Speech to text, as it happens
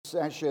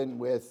session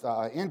with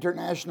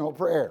international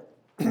prayer.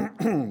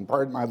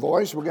 Pardon my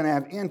voice. We're going to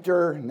have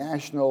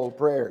international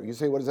prayer. You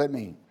say, what does that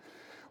mean?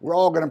 We're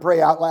all going to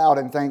pray out loud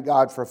and thank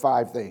God for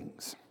 5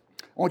 things.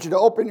 I want you to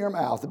open your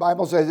mouth. The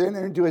Bible says,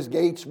 enter into his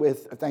gates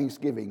with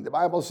thanksgiving. The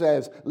Bible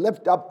says,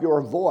 lift up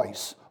your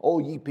voice, O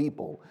ye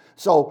people.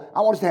 So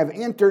I want us to have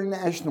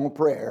international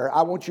prayer.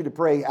 I want you to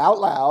pray out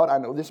loud. I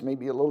know this may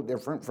be a little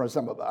different for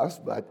some of us,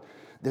 but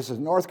this is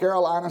North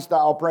Carolina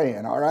style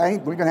praying, all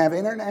right? We're going to have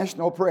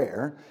international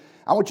prayer.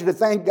 I want you to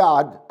thank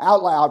God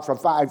out loud for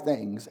 5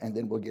 things, and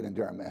then we'll get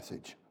into our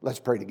message. Let's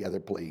pray together,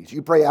 please.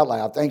 You pray out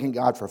loud, thanking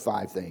God for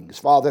 5 things.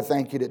 Father,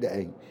 thank you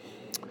today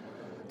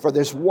for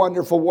this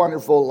wonderful,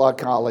 wonderful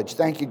college.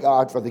 Thank you,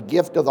 God, for the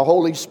gift of the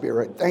Holy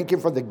Spirit. Thank you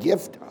for the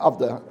gift of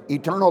the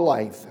eternal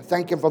life.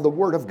 Thank you for the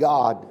Word of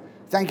God.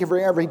 Thank you for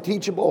every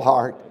teachable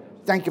heart.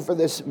 Thank you for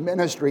this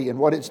ministry and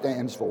what it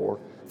stands for.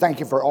 Thank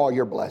you for all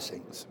your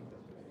blessings.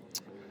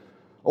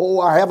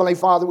 Oh, our Heavenly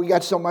Father, we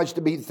got so much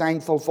to be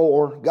thankful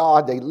for.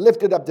 God, they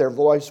lifted up their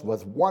voice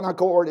with one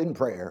accord in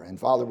prayer. And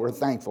Father, we're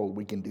thankful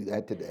we can do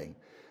that today.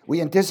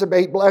 We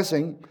anticipate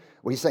blessing.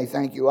 We say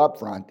thank you up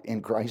front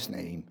in Christ's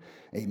name.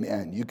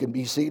 Amen. You can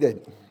be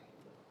seated.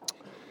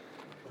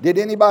 Did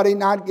anybody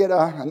not get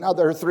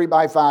another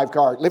 3x5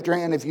 card? Lift your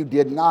hand if you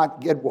did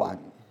not get one.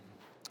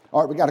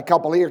 All right, we got a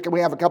couple here. Can we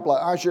have a couple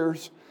of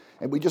ushers?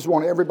 And we just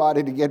want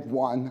everybody to get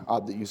one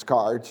of these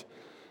cards.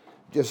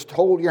 Just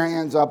hold your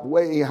hands up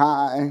way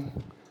high.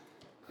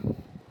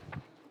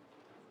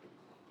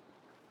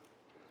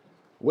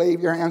 Wave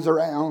your hands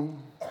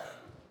around.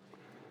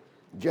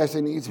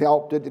 Jesse needs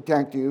help to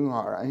detect you.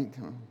 All right.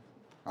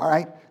 All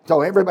right.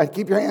 So everybody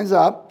keep your hands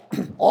up.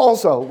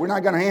 Also, we're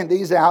not going to hand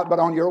these out, but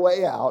on your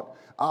way out,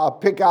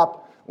 pick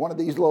up one of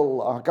these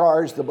little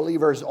cards, The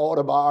Believer's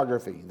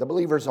Autobiography. The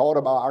Believer's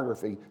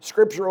Autobiography.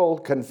 Scriptural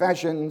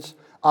Confessions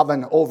of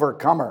an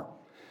Overcomer.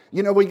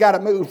 You know, we got to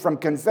move from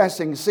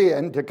confessing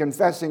sin to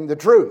confessing the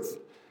truth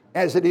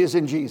as it is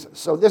in Jesus.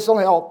 So this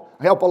will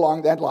help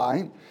along that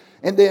line.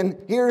 And then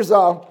here's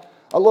a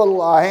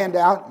little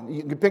handout.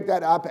 You can pick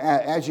that up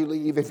as you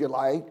leave if you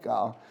like.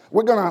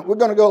 We're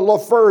gonna go a little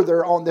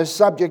further on this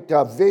subject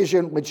of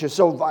vision, which is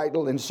so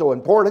vital and so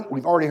important.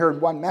 We've already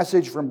heard one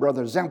message from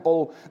Brother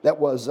Zempel that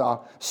was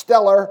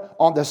stellar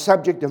on the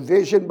subject of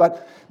vision.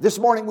 But this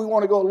morning we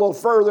want to go a little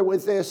further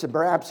with this and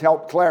perhaps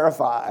help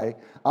clarify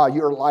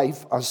your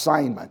life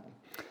assignment.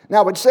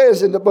 Now it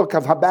says in the book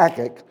of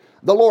Habakkuk,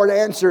 the Lord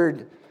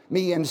answered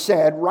me and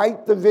said,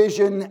 write the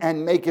vision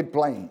and make it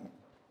plain.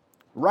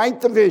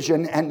 Write the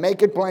vision and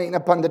make it plain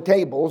upon the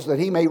tables that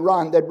he may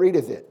run that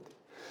readeth it.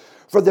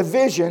 For the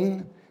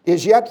vision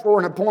is yet for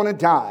an appointed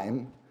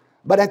time,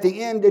 but at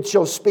the end it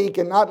shall speak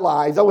and not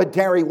lie. Though it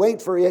tarry,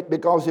 wait for it,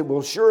 because it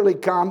will surely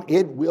come,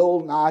 it will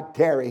not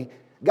tarry.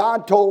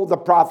 God told the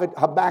prophet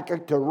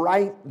Habakkuk to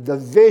write the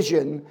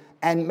vision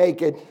and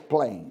make it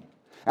plain.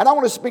 And I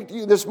want to speak to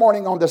you this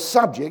morning on the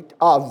subject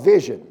of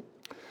vision.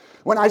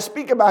 When I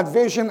speak about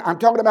vision, I'm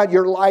talking about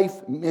your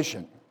life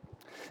mission.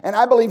 And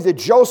I believe that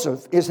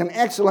Joseph is an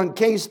excellent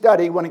case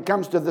study when it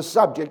comes to the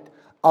subject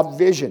of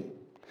vision.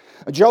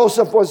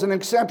 Joseph was an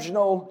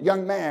exceptional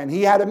young man.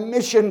 He had a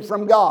mission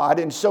from God,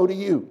 and so do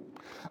you.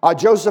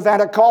 Joseph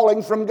had a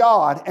calling from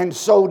God, and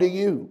so do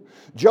you.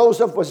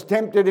 Joseph was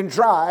tempted and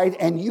tried,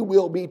 and you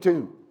will be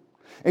too.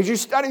 As you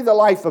study the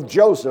life of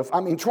Joseph,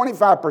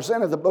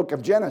 25% of the book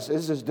of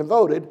Genesis is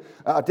devoted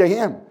to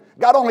him.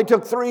 God only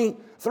took three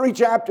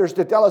chapters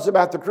to tell us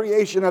about the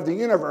creation of the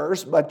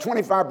universe, but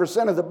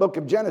 25% of the book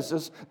of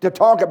Genesis to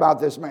talk about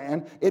this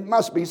man. It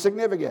must be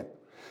significant.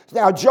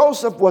 Now,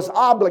 Joseph was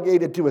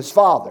obligated to his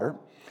father.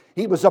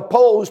 He was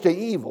opposed to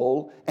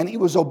evil, and he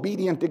was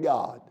obedient to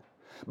God.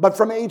 But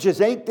from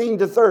ages 18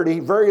 to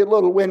 30, very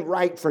little went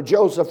right for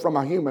Joseph from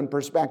a human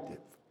perspective.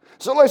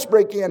 So let's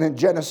break in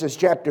Genesis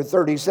chapter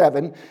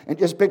 37 and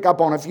just pick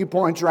up on a few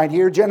points right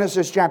here.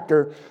 Genesis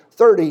chapter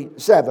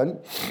 37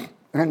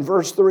 and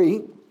verse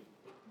 3.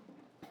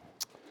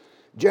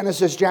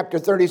 Genesis chapter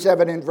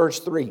 37 and verse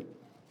 3.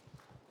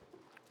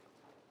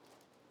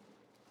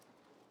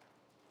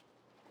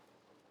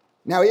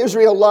 Now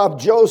Israel loved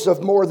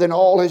Joseph more than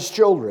all his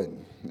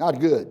children.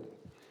 Not good.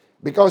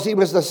 Because he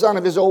was the son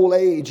of his old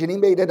age, and he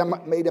made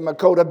him a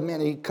coat of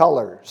many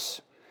colors.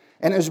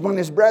 And as when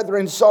his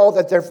brethren saw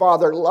that their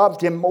father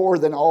loved him more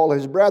than all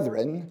his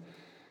brethren,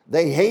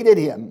 they hated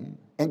him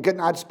and could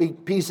not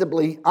speak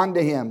peaceably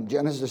unto him.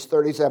 Genesis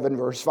 37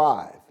 verse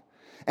 5.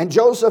 And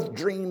Joseph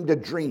dreamed a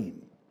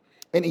dream,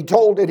 and he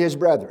told it his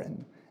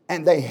brethren,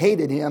 and they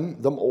hated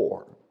him the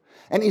more.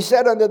 And he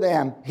said unto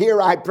them, hear,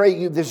 I pray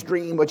you, this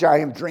dream which I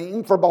have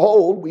dreamed. For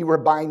behold, we were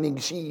binding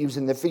sheaves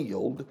in the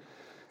field.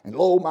 And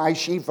lo, my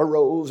sheaf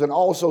arose and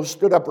also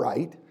stood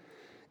upright.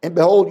 And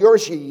behold, your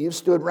sheaves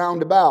stood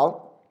round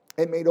about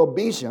and made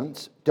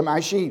obeisance to my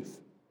sheaf.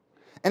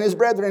 And his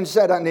brethren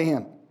said unto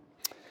him,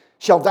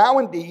 shalt thou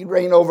indeed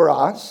reign over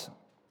us?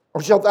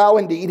 Or shalt thou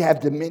indeed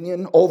have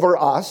dominion over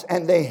us?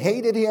 And they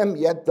hated him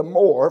yet the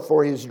more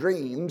for his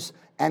dreams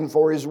and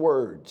for his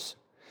words.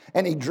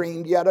 And he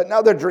dreamed yet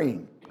another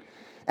dream,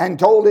 and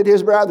told it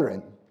his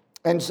brethren.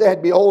 and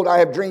said, Behold, I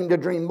have dreamed a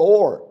dream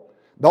more.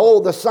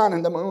 Behold, the sun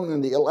and the moon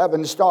and the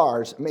 11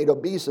 stars made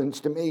obeisance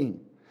to me.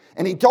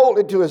 And he told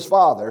it to his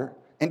father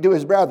and to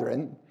his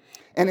brethren.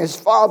 And his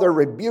father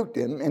rebuked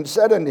him and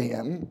said unto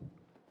him,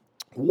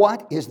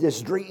 What is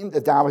this dream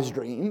that thou hast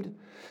dreamed?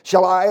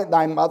 Shall I and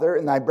thy mother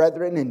and thy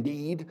brethren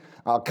indeed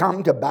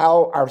come to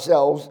bow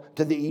ourselves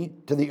to thee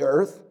to the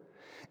earth?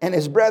 And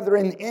his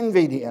brethren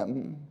envied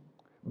him,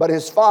 but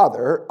his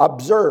father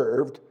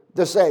observed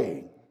the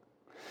saying.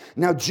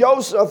 Now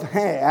Joseph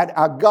had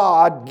a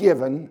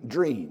God-given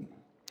dream.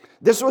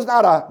 This was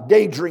not a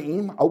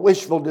daydream, a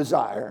wishful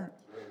desire.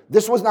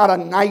 This was not a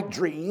night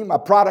dream, a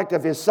product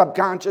of his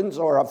subconscious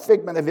or a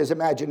figment of his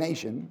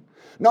imagination.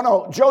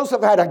 No,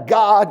 Joseph had a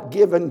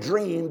God-given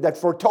dream that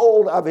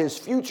foretold of his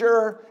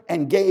future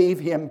and gave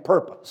him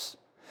purpose.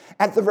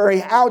 At the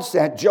very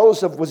outset,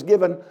 Joseph was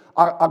given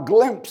a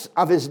glimpse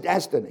of his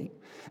destiny.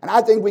 And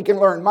I think we can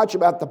learn much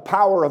about the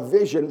power of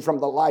vision from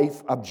the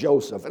life of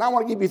Joseph. And I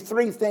want to give you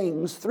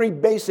three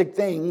basic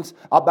things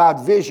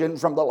about vision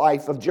from the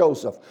life of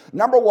Joseph.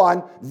 Number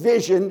one,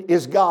 vision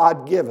is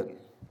God-given.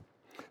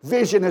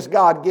 Vision is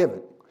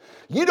God-given.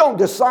 You don't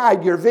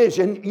decide your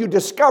vision, you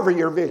discover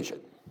your vision.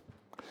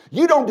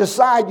 You don't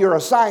decide your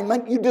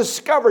assignment, you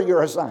discover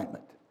your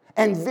assignment.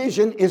 And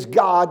vision is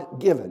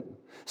God-given.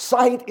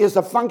 Sight is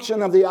a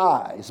function of the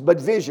eyes, but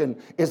vision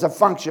is a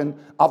function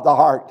of the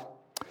heart.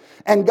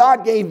 And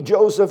God gave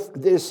Joseph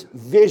this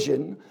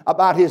vision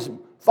about his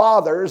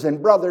father's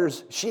and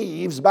brothers'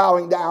 sheaves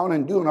bowing down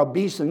and doing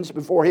obeisance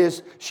before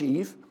his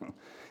sheaf.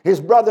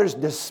 His brothers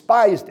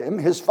despised him.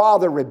 His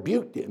father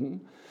rebuked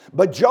him.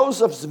 But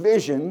Joseph's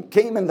vision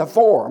came in the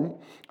form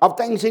of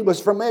things he was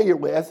familiar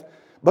with.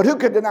 But who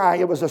could deny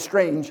it was a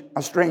strange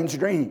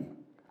dream?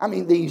 I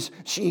mean, these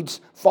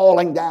sheets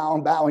falling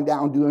down, bowing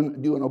down,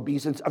 doing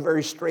obeisance, a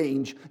very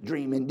strange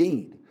dream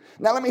indeed.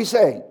 Now let me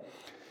say,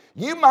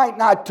 you might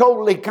not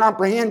totally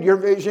comprehend your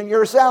vision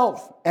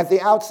yourself at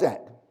the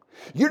outset.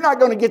 You're not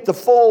going to get the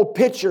full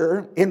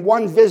picture in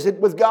one visit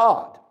with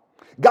God.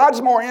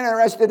 God's more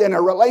interested in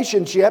a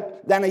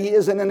relationship than he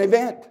is in an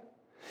event.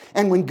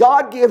 And when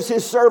God gives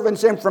his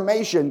servants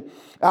information,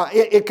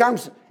 it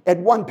comes at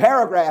one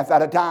paragraph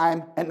at a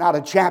time and not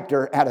a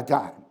chapter at a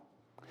time.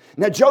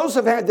 Now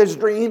Joseph had this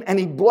dream and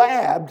he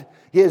blabbed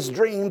his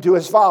dream to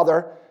his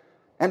father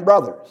and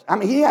brothers. I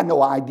mean, he had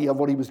no idea of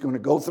what he was going to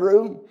go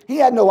through. He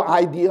had no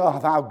idea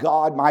of how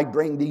God might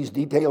bring these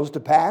details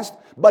to pass,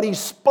 but he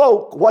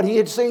spoke what he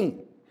had seen.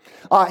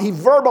 He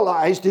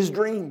verbalized his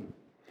dream.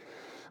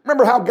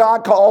 Remember how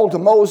God called to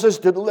Moses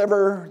to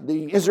deliver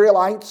the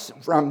Israelites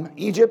from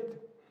Egypt?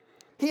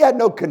 He had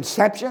no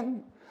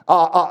conception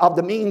of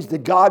the means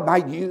that God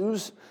might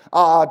use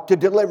to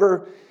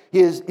deliver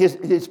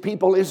his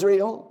people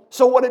Israel.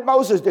 So what did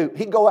Moses do?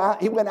 He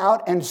went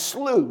out and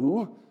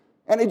slew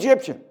an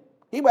Egyptian.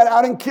 He went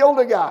out and killed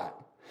a guy.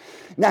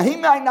 Now, he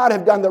might not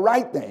have done the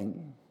right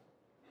thing,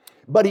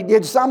 but he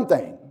did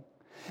something.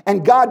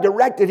 And God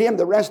directed him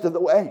the rest of the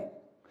way.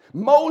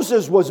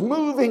 Moses was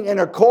moving in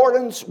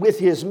accordance with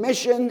his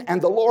mission,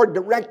 and the Lord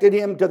directed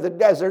him to the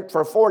desert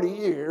for 40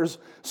 years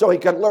so he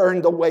could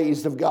learn the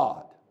ways of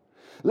God.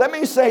 Let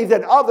me say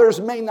that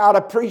others may not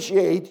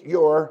appreciate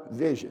your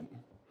vision.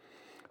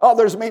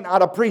 Others may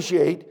not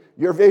appreciate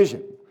your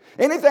vision.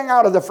 Anything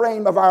out of the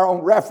frame of our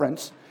own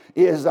reference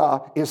is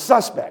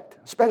suspect,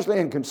 especially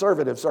in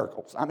conservative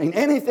circles. I mean,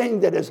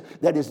 anything that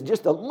is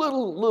just a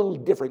little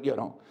different, you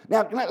know.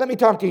 Now, let me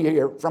talk to you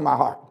here from my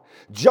heart.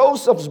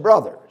 Joseph's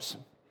brothers,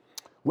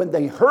 when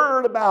they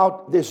heard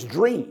about this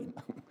dream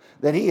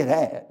that he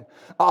had,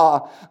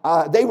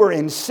 they were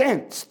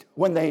incensed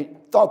when they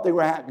thought they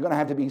were going to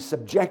have to be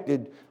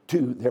subjected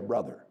to their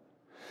brother.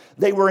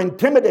 They were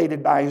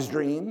intimidated by his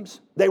dreams.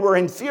 They were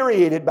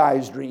infuriated by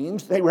his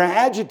dreams. They were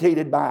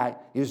agitated by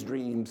his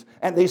dreams.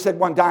 And they said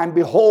one time,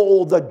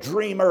 Behold, the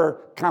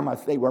dreamer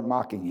cometh. They were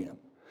mocking him.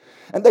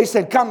 And they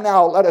said, Come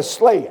now, let us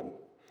slay him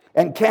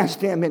and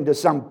cast him into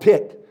some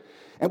pit.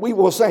 And we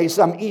will say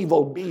some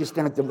evil beast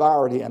hath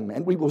devoured him.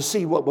 And we will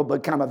see what will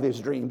become of his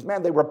dreams.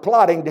 Man, they were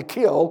plotting to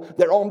kill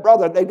their own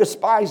brother. They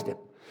despised him.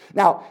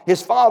 Now,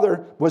 his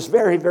father was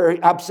very,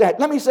 very upset.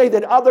 Let me say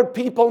that other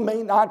people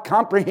may not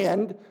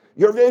comprehend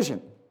your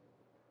vision.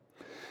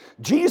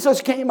 Jesus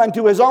came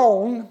unto his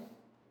own,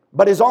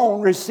 but his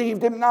own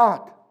received him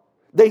not.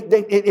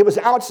 It was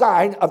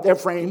outside of their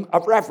frame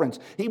of reference.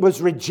 He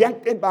was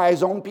rejected by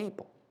his own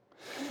people.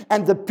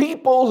 And the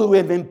people who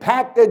have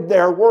impacted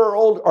their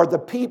world are the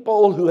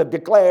people who have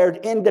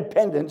declared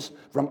independence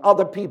from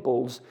other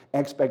people's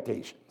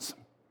expectations.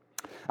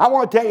 I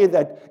want to tell you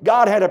that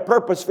God had a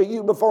purpose for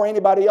you before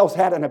anybody else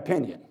had an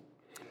opinion.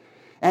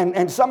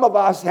 And some of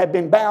us have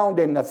been bound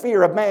in the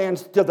fear of man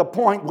to the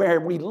point where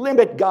we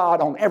limit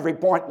God on every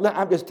point.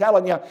 I'm just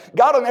telling you,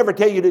 God will never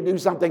tell you to do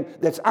something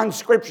that's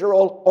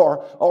unscriptural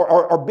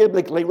or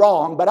biblically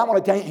wrong, but I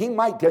want to tell you, he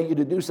might tell you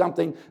to do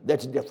something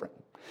that's different.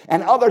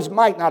 And others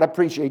might not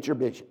appreciate your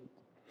vision.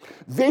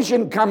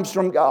 Vision comes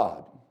from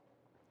God.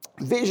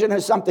 Vision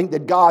is something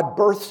that God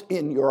births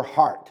in your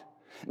heart.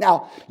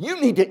 Now, you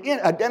need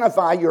to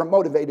identify your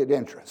motivated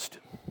interest.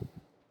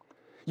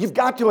 You've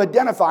got to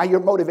identify your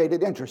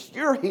motivated interest.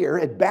 You're here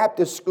at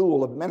Baptist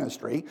School of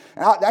Ministry,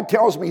 and that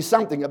tells me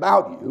something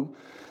about you,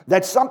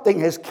 that something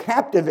has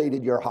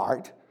captivated your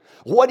heart.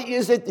 What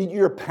is it that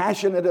you're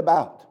passionate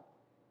about?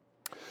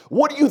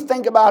 What do you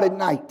think about at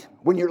night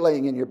when you're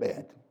laying in your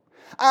bed?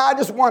 I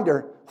just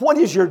wonder, what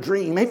is your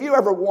dream? Have you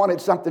ever wanted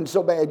something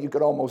so bad you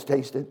could almost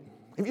taste it?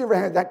 Have you ever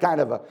had that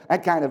kind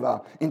of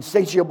a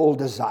insatiable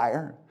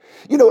desire?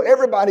 You know,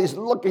 everybody's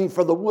looking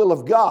for the will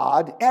of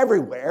God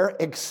everywhere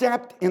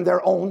except in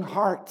their own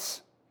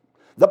hearts.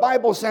 The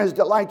Bible says,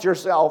 delight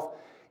yourself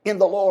in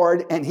the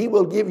Lord, and He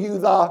will give you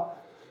the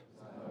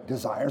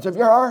desires of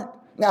your heart.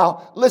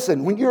 Now,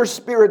 listen, when you're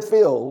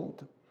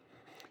Spirit-filled,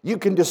 you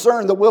can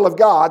discern the will of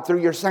God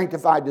through your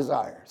sanctified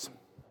desires.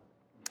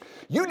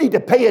 You need to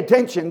pay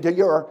attention to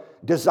your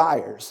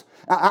desires.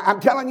 I'm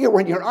telling you,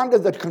 when you're under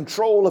the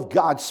control of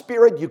God's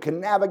Spirit, you can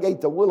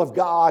navigate the will of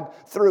God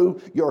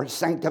through your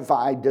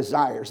sanctified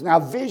desires. Now,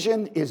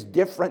 vision is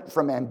different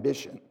from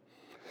ambition.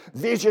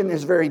 Vision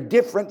is very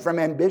different from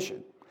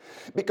ambition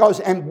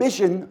because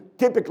ambition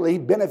typically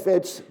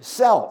benefits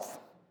self,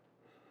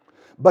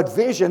 but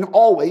vision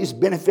always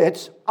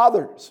benefits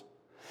others.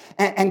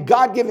 And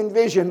God-given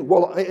vision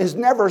is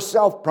never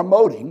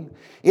self-promoting.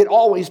 It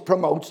always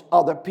promotes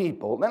other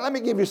people. Now, let me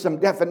give you some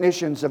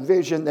definitions of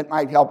vision that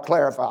might help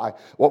clarify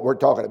what we're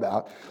talking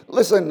about.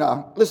 Listen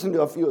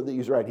to a few of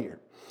these right here.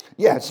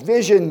 Yes,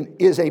 vision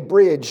is a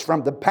bridge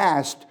from the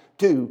past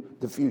to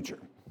the future.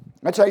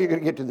 That's how you're going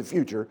to get to the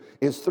future,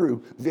 is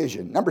through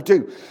vision. Number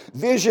 2,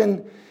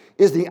 vision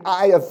is the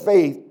eye of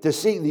faith to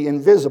see the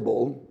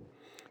invisible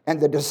and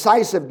the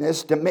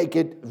decisiveness to make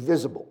it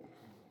visible.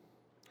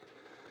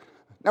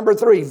 Number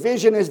 3,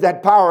 vision is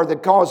that power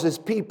that causes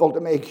people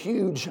to make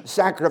huge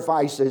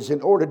sacrifices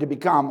in order to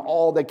become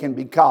all they can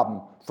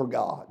become for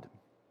God.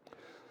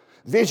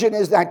 Vision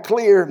is that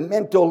clear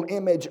mental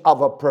image of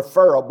a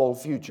preferable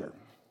future.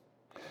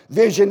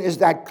 Vision is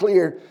that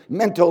clear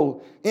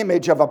mental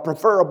image of a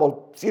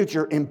preferable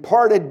future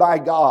imparted by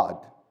God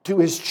to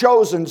His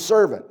chosen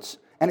servants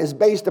and is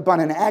based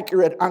upon an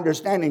accurate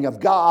understanding of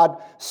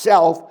God,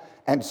 self,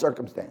 and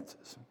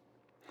circumstances.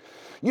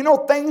 You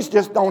know, things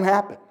just don't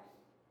happen.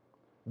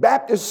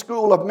 Baptist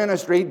School of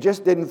Ministry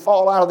just didn't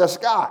fall out of the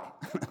sky.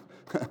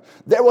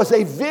 There was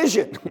a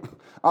vision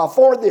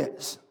for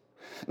this.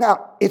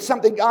 Now, it's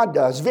something God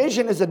does.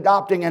 Vision is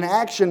adopting an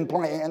action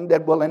plan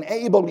that will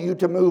enable you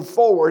to move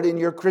forward in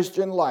your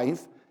Christian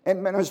life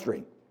and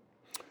ministry.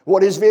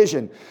 What is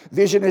vision?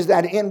 Vision is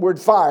that inward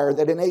fire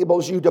that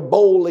enables you to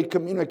boldly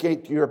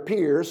communicate to your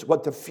peers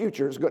what the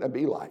future is going to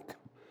be like.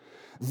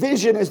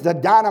 Vision is the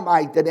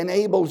dynamite that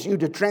enables you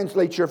to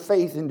translate your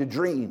faith into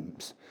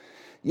dreams.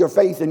 Your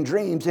faith and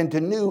dreams into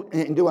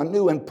a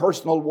new and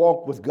personal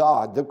walk with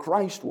God, the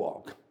Christ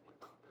walk.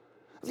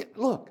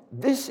 Look,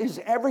 this is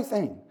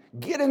everything.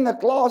 Get in the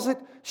closet,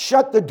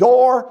 shut the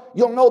door,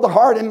 you'll know the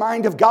heart and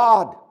mind of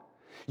God.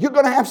 You're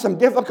going to have some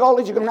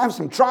difficulties, you're going to have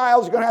some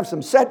trials, you're going to have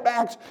some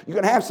setbacks, you're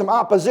going to have some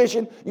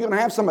opposition, you're going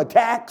to have some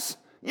attacks.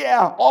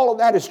 Yeah, all of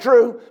that is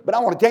true, but I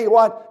want to tell you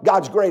what,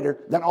 God's greater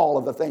than all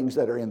of the things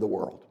that are in the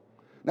world.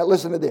 Now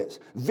listen to this.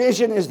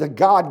 Vision is the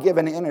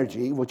God-given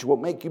energy which will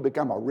make you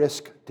become a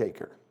risk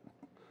taker.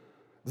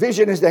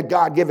 Vision is that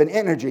God-given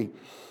energy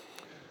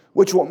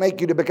which will make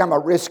you to become a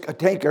risk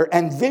taker.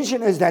 And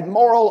vision is that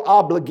moral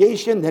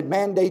obligation that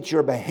mandates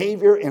your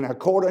behavior in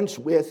accordance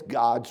with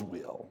God's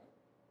will.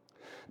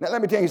 Now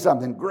let me tell you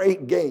something.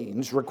 Great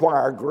gains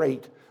require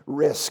great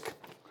risk.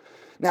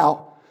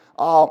 Now,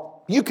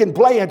 you can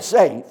play it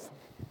safe.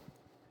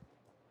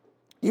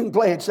 You can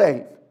play it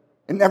safe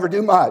and never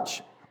do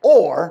much.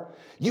 Or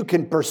you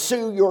can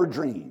pursue your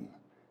dream.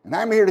 And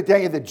I'm here to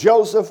tell you that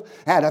Joseph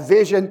had a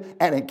vision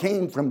and it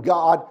came from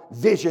God.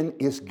 Vision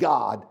is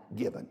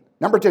God-given.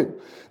 Number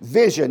 2,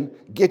 vision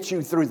gets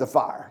you through the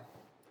fire.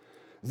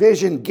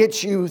 Vision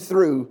gets you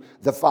through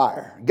the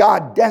fire.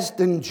 God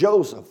destined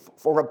Joseph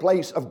for a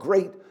place of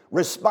great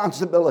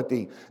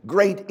responsibility,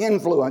 great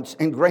influence,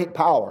 and great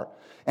power.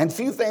 And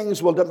few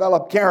things will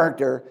develop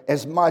character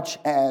as much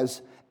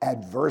as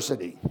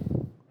adversity.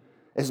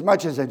 As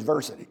much as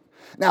adversity.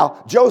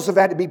 Now, Joseph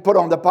had to be put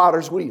on the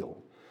potter's wheel.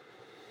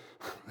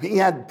 He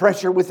had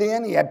pressure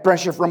within, he had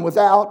pressure from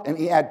without, and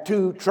he had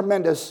 2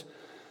 tremendous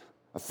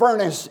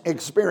furnace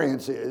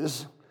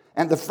experiences.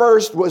 And the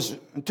first was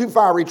 2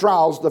 fiery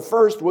trials. The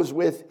first was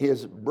with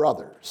his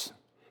brothers,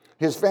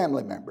 his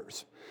family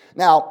members.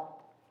 Now,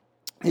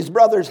 his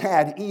brothers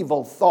had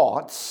evil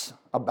thoughts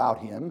about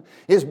him.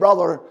 His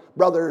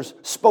brothers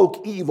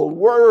spoke evil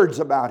words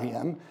about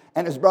him,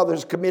 and his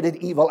brothers committed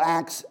evil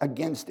acts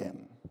against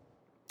him.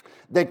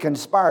 They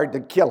conspired to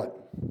kill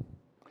him.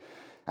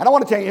 And I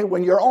want to tell you,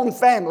 when your own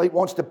family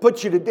wants to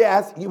put you to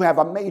death, you have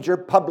a major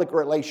public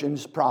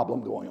relations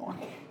problem going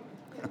on.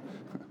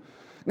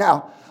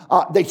 Now,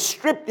 they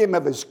stripped him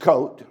of his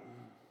coat,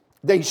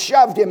 they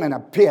shoved him in a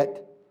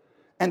pit,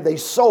 and they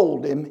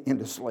sold him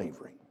into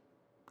slavery.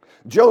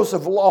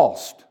 Joseph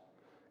lost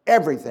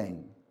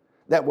everything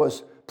that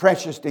was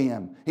precious to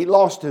him. He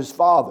lost his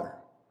father.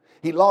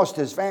 He lost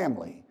his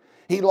family.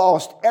 He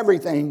lost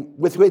everything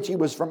with which he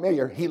was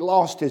familiar. He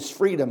lost his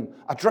freedom,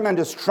 a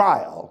tremendous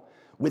trial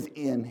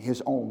within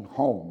his own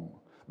home.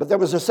 But there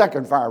was a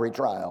second fiery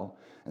trial,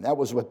 and that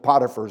was with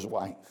Potiphar's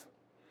wife.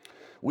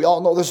 We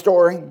all know the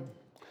story.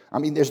 I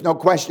mean, there's no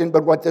question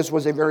but what this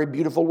was a very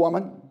beautiful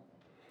woman.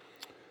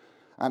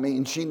 I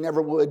mean, she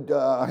never would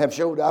have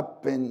showed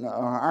up in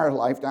our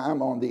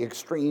lifetime on the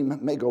Extreme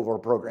Makeover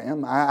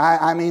program.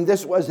 I mean,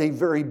 this was a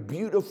very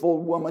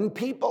beautiful woman.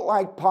 People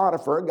like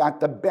Potiphar got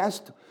the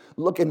best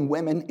looking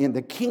women in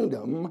the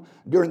kingdom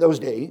during those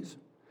days.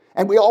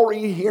 And we all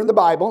read here in the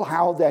Bible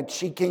how that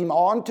she came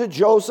on to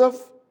Joseph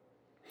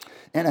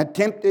and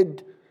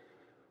attempted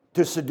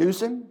to seduce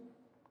him.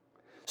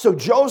 So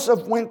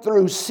Joseph went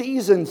through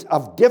seasons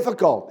of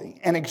difficulty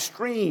and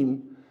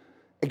extreme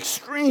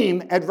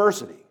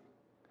adversity.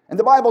 And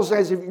the Bible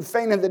says if you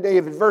faint in the day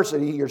of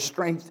adversity, your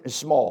strength is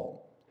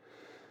small.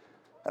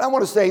 And I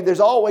want to say there's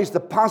always the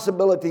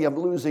possibility of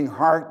losing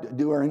heart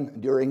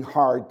during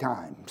hard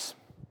times.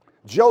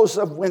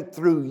 Joseph went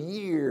through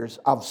years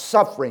of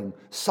suffering,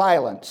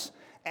 silence,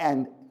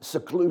 and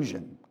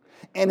seclusion.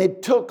 And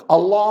it took a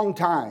long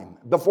time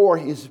before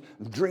his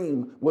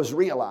dream was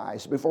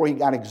realized, before he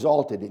got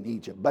exalted in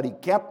Egypt. But he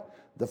kept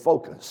the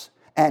focus,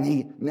 and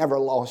he never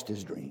lost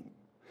his dream.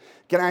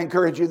 Can I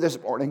encourage you this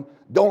morning?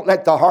 Don't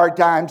let the hard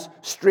times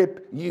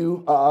strip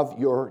you of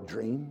your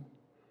dream.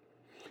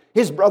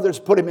 His brothers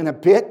put him in a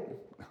pit.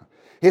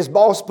 His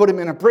boss put him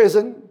in a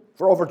prison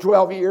for over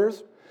 12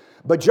 years.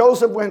 But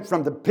Joseph went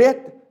from the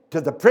pit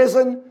to the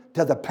prison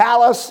to the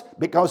palace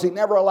because he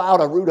never allowed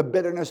a root of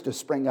bitterness to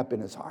spring up in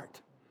his heart.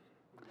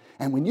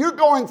 And when you're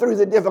going through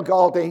the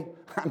difficulty,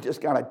 I'm just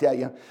going to tell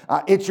you,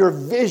 it's your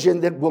vision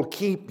that will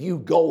keep you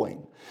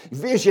going.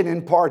 Vision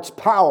imparts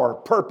power,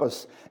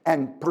 purpose,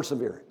 and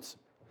perseverance.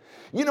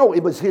 You know,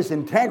 it was his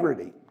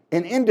integrity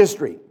in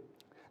industry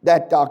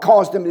that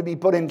caused him to be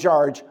put in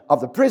charge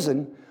of the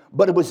prison,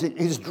 but it was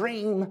his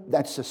dream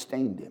that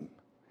sustained him.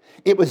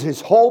 It was his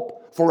hope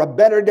for a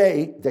better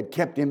day that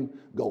kept him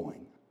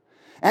going.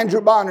 Andrew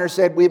Bonner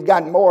said, we've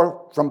gotten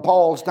more from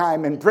Paul's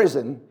time in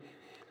prison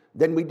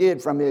than we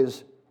did from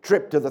his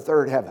trip to the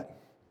third heaven.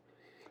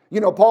 You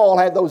know, Paul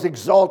had those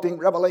exalting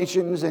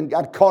revelations and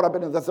got caught up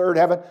into the third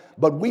heaven,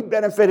 but we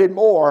benefited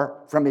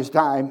more from his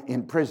time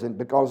in prison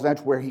because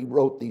that's where he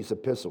wrote these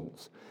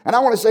epistles. And I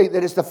want to say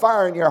that it's the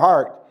fire in your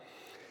heart,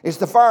 it's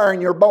the fire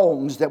in your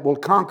bones that will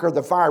conquer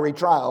the fiery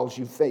trials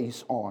you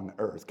face on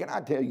earth. Can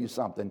I tell you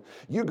something?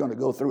 You're going to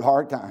go through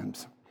hard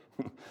times.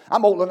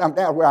 I'm old enough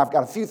now where I've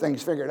got a few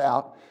things figured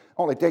out.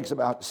 Only takes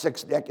about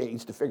 6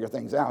 decades to figure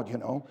things out, you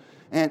know.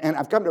 And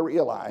I've come to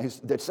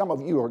realize that some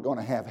of you are going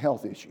to have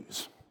health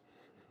issues.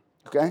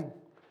 Okay?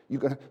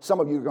 Some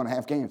of you are going to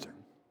have cancer.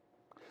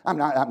 I'm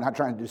not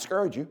trying to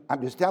discourage you.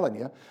 I'm just telling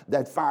you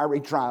that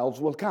fiery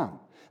trials will come.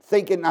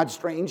 Think it not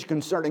strange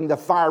concerning the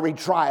fiery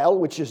trial,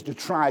 which is to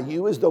try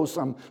you as though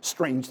some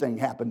strange thing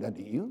happened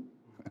unto you.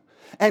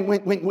 And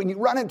when you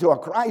run into a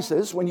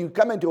crisis, when you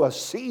come into a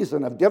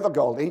season of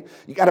difficulty,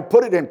 you got to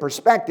put it in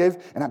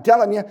perspective. And I'm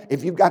telling you,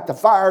 if you've got the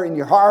fire in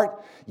your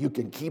heart, you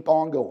can keep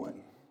on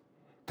going.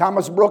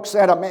 Thomas Brooks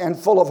said, a man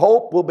full of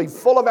hope will be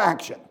full of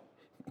action.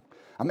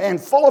 A man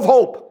full of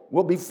hope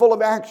will be full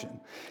of action.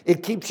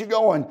 It keeps you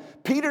going.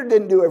 Peter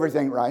didn't do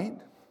everything right.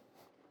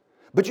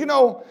 But you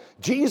know,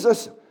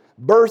 Jesus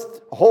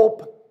birthed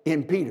hope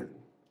in Peter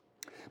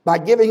by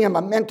giving him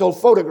a mental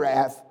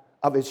photograph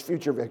of his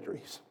future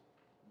victories.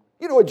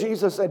 You know what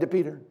Jesus said to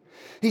Peter?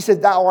 He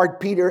said, thou art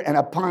Peter, and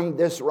upon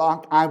this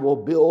rock I will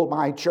build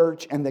my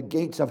church, and the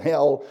gates of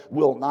hell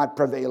will not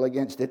prevail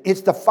against it.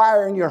 It's the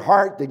fire in your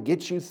heart that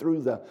gets you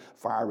through the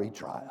fiery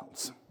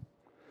trials.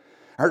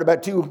 I heard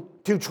about two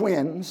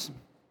twins,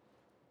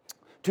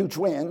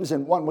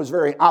 and one was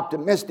very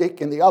optimistic,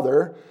 and the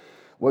other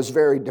was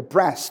very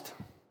depressed.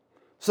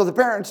 So the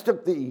parents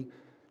took the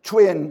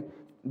twin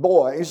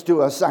boys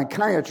to a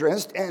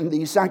psychiatrist, and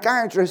the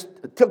psychiatrist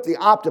took the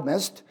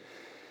optimist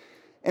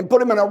and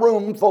put him in a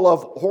room full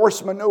of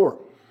horse manure.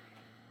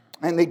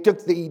 And they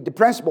took the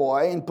depressed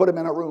boy and put him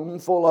in a room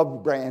full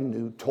of brand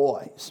new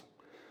toys.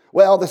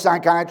 Well, the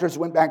psychiatrist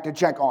went back to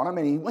check on him,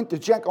 and he went to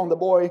check on the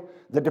boy,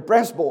 the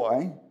depressed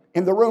boy,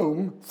 in the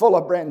room full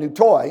of brand new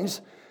toys,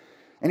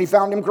 and he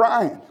found him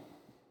crying.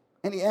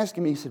 And he asked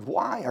him, he said,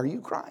 why are you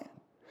crying?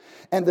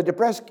 And the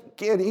depressed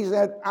kid, he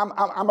said,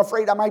 I'm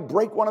afraid I might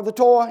break one of the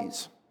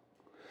toys.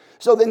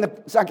 So then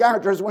the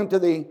psychiatrist went to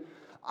the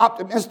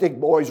optimistic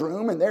boy's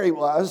room, and there he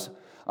was,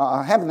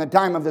 having the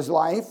time of his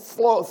life,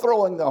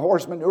 throwing the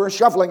horse manure,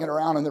 shuffling it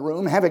around in the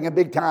room, having a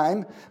big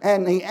time.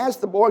 And he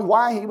asked the boy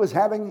why he was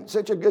having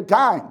such a good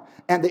time.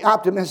 And the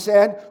optimist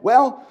said,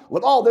 well,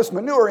 with all this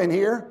manure in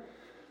here,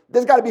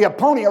 there's got to be a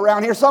pony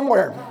around here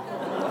somewhere.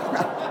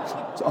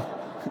 So,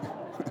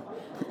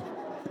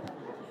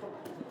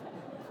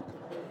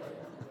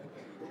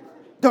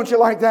 don't you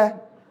like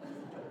that?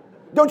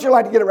 Don't you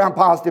like to get around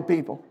positive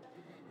people?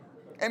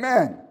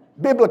 Amen.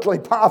 Biblically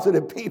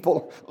positive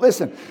people.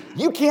 Listen,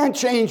 you can't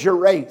change your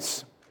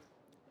race.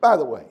 By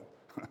the way,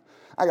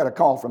 I got a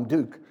call from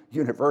Duke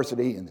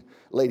university, and the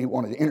lady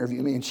wanted to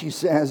interview me, and she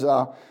says,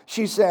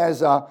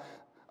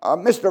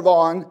 Mr.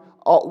 Vaughn,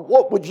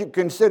 what would you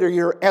consider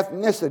your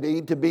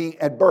ethnicity to be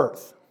at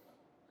birth?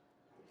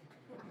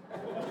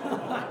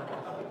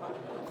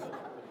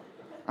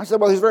 I said,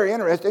 well, it's very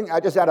interesting. I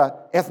just had an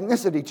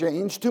ethnicity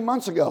change 2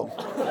 months ago.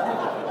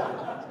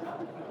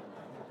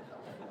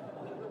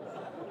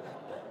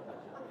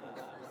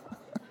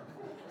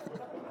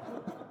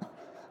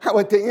 I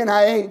went to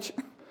NIH,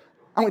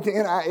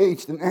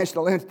 the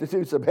National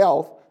Institutes of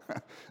Health.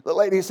 The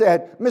lady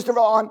said, Mr.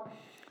 Vaughn,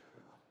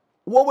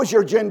 what was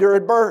your gender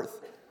at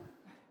birth?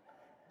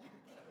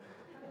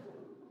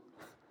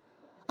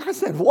 I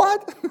said,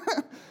 what?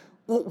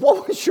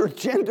 What was your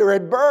gender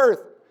at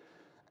birth?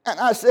 And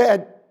I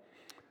said,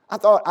 I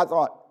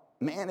thought,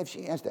 man, if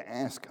she has to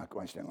ask a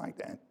question like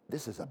that,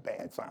 this is a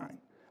bad sign.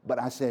 But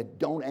I said,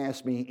 don't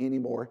ask me any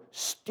more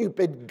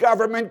stupid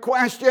government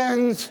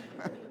questions.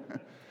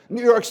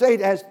 New York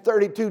State has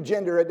 32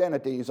 gender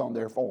identities on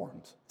their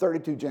forms.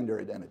 32 gender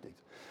identities.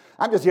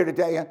 I'm just here to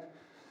tell you,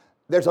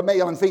 there's a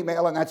male and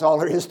female, and that's all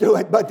there is to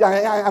it. But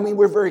I mean,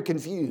 we're very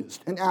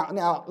confused. And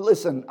now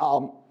listen,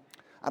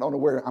 I don't know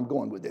where I'm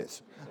going with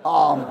this.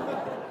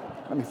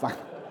 Let me find.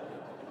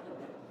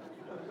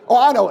 Oh,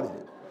 I know what it is.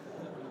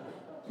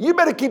 You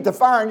better keep the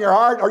fire in your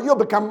heart, or you'll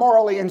become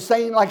morally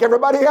insane like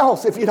everybody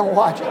else if you don't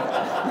watch it.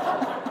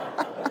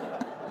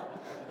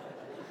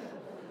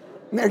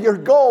 Now, your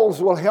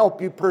goals will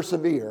help you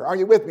persevere. Are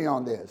you with me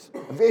on this?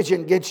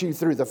 Vision gets you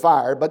through the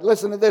fire, but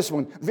listen to this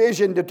one.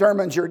 Vision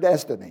determines your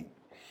destiny.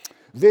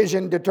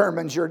 Vision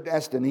determines your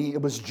destiny.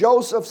 It was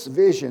Joseph's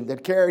vision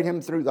that carried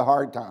him through the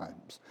hard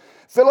times.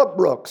 Philip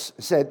Brooks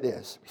said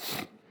this.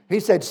 He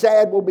said,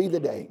 sad will be the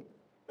day.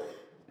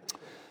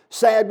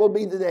 Sad will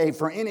be the day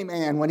for any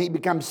man when he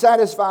becomes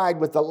satisfied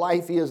with the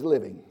life he is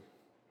living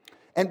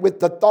and with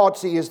the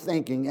thoughts he is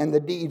thinking and the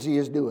deeds he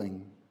is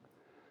doing.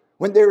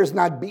 When there is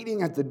not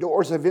beating at the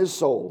doors of his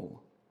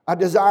soul a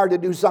desire to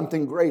do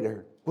something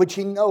greater, which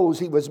he knows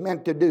he was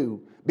meant to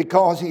do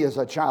because he is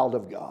a child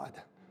of God.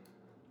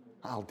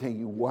 I'll tell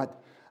you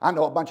what, I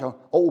know a bunch of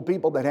old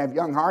people that have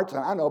young hearts,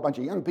 and I know a bunch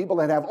of young people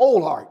that have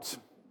old hearts.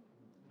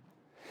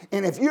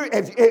 And if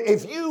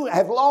you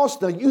have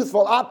lost the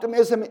youthful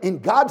optimism, in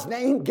God's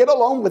name, get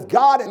alone with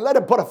God and let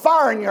Him put a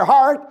fire in your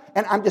heart.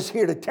 And I'm just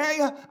here to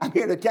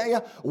tell you,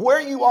 where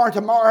you are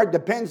tomorrow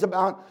depends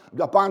upon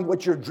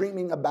what you're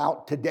dreaming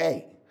about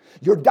today.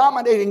 Your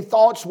dominating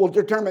thoughts will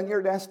determine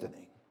your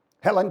destiny.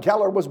 Helen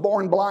Keller was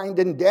born blind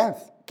and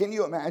deaf. Can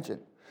you imagine?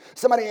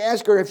 Somebody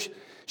asked her if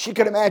she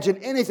could imagine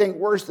anything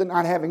worse than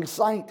not having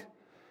sight.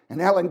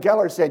 And Helen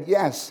Keller said,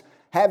 yes,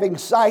 having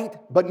sight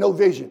but no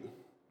vision.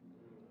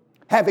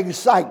 Having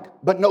sight,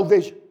 but no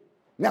vision.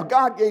 Now,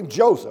 God gave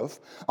Joseph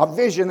a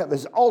vision of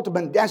his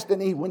ultimate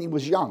destiny when he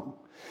was young.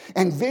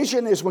 And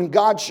vision is when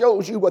God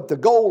shows you what the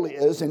goal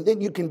is, and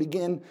then you can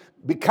begin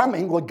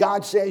becoming what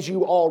God says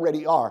you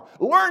already are.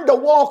 Learn to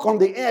walk on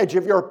the edge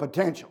of your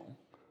potential.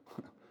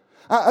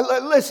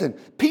 Listen,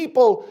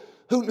 people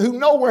who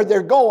know where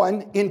they're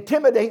going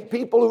intimidate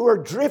people who are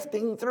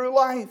drifting through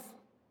life.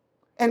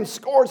 And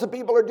scores of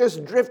people are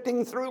just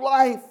drifting through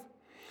life.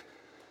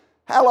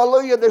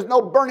 Hallelujah, there's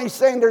no Bernie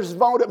Sanders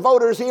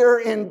voters here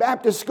in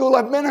Baptist School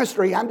of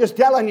Ministry. I'm just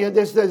telling you,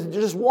 this is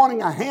just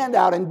wanting a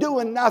handout and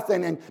doing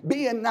nothing and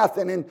being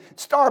nothing and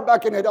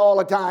starbucking it all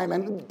the time.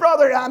 And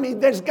brother, I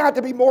mean, there's got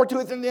to be more to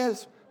it than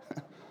this.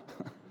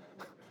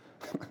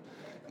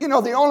 You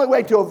know, the only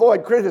way to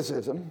avoid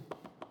criticism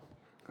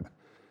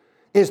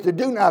is to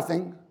do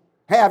nothing,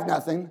 have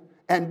nothing,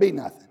 and be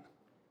nothing.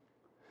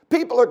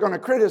 People are going to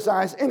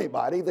criticize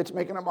anybody that's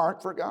making a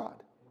mark for God.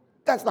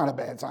 That's not a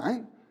bad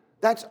sign.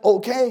 That's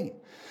okay.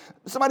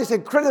 Somebody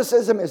said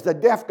criticism is the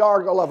death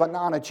gargle of a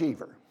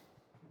non-achiever.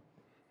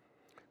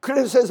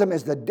 Criticism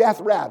is the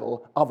death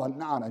rattle of a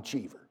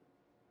non-achiever.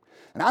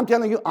 And I'm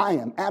telling you, I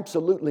am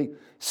absolutely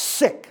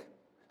sick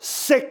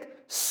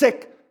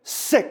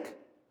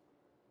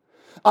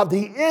of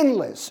the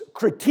endless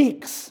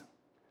critiques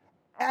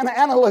and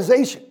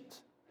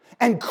analyzations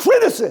and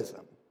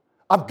criticism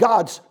of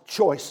God's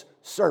choice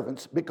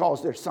servants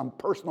because there's some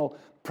personal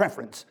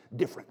preference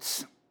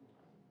difference.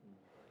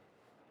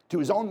 To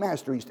his own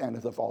master he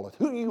standeth or falleth.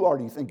 Who you are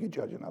do you think you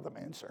judge another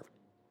man's servant?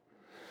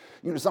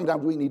 You know,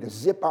 sometimes we need to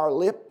zip our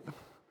lip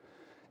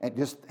and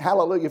just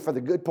hallelujah for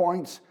the good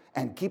points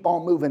and keep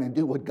on moving and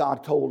do what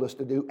God told us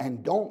to do,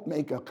 and don't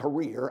make a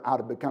career out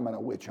of becoming a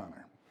witch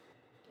hunter.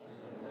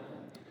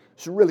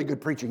 It's really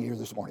good preaching here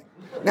this morning.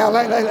 Now,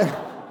 let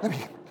me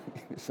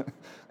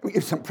give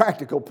you some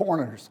practical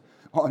pointers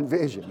on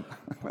vision.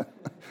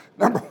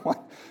 Number one,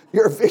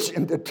 your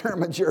vision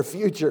determines your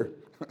future.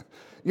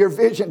 Your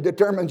vision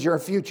determines your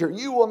future.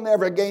 You will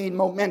never gain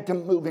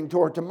momentum moving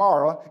toward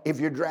tomorrow if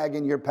you're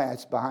dragging your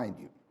past behind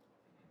you.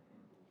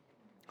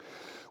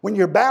 When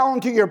you're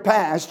bound to your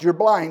past, you're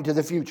blind to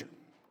the future.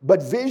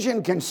 But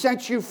vision can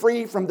set you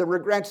free from the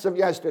regrets of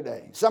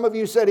yesterday. Some of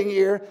you sitting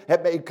here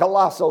have made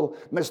colossal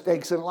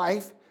mistakes in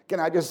life. Can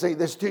I just say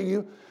this to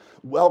you?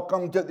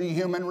 Welcome to the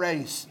human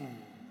race.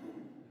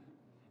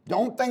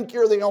 Don't think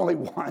you're the only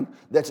one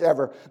that's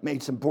ever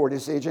made some poor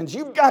decisions.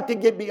 You've got to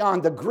get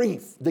beyond the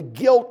grief, the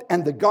guilt,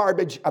 and the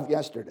garbage of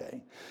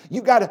yesterday.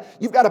 You've got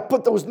to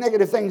put those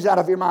negative things out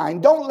of your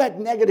mind. Don't let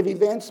negative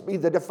events be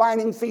the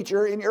defining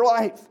feature in your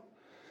life.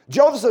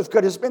 Joseph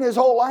could have spent his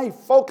whole life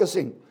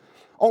focusing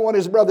on what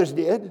his brothers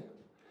did.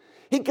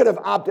 He could have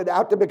opted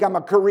out to become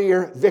a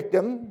career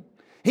victim.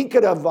 He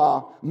could have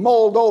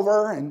mulled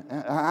over and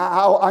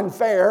how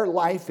unfair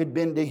life had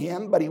been to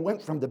him, but he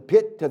went from the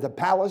pit to the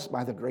palace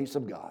by the grace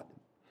of God.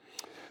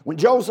 When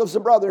Joseph's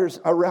brothers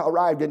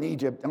arrived in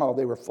Egypt,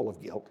 they were full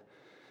of guilt.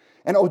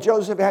 And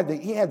Joseph had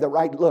the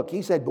right look.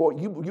 He said, boy,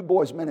 you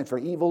boys meant it for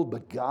evil,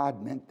 but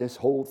God meant this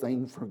whole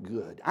thing for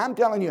good. I'm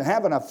telling you,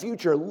 having a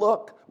future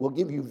look will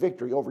give you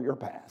victory over your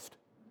past.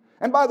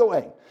 And by the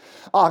way,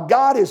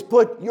 God has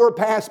put your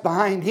past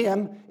behind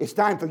him. It's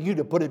time for you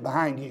to put it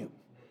behind you.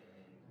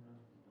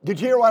 Did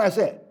you hear what I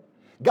said?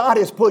 God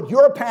has put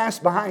your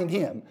past behind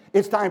him.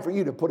 It's time for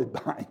you to put it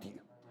behind you.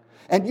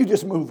 And you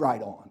just move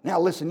right on. Now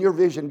listen, your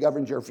vision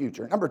governs your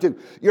future. Number 2,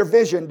 your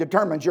vision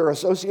determines your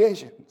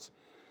associations.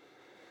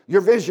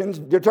 Your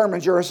vision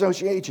determines your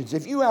associations.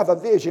 If you have a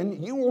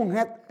vision, you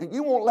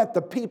won't let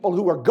the people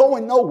who are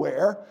going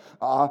nowhere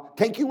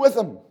take you with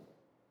them.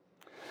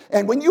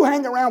 And when you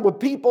hang around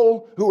with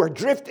people who are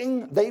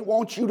drifting, they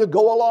want you to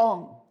go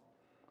along.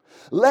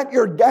 Let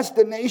your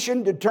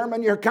destination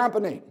determine your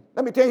company.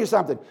 Let me tell you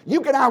something.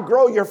 You can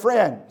outgrow your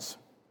friends.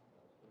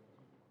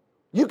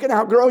 You can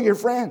outgrow your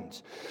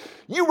friends.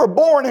 You were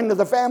born into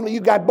the family you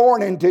got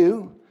born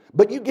into,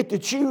 but you get to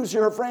choose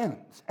your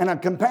friends. And a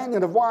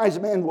companion of wise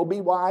men will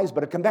be wise,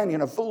 but a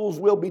companion of fools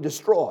will be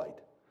destroyed.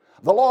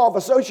 The law of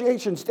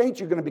association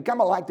states you're going to become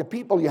like the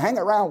people you hang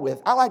around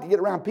with. I like to get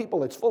around people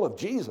that's full of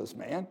Jesus,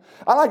 man.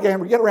 I like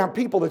to get around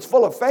people that's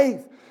full of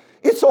faith.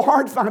 It's so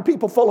hard to find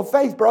people full of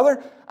faith,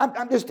 brother.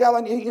 I'm just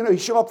telling you, you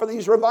show up for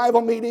these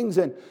revival meetings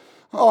and,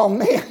 oh,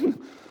 man,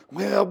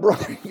 well,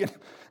 brother,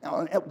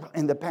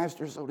 and the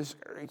pastor's so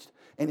discouraged.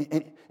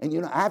 And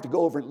I have to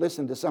go over and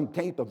listen to some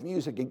tape of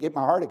music and get my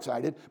heart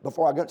excited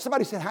before I go.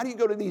 Somebody said, how do you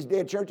go to these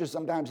dead churches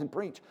sometimes and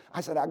preach? I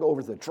said, I go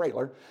over to the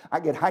trailer. I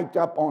get hyped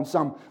up on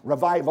some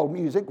revival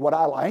music, what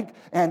I like,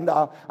 and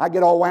I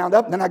get all wound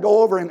up. And then I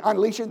go over and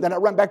unleash it. Then I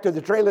run back to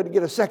the trailer to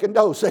get a second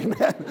dose.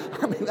 Amen.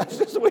 I mean, that's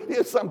just the way it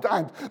is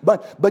sometimes.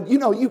 But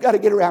you got to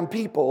get around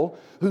people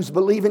who's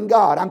believing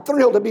God. I'm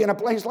thrilled to be in a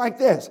place like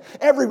this.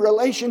 Every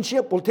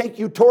relationship will take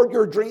you toward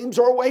your dreams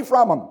or away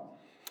from them.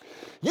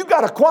 You've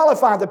got to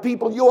qualify the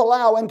people you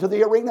allow into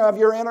the arena of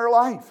your inner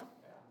life.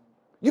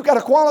 You've got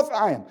to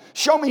qualify them.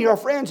 Show me your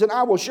friends and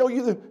I will show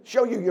you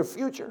your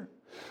future.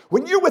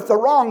 When you're with the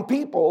wrong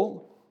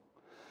people,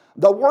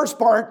 the worst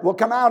part will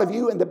come out of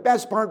you and the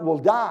best part will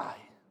die.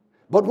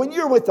 But when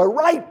you're with the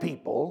right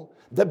people,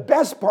 the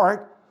best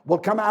part will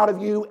come out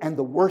of you and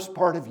the worst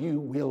part of you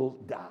will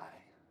die.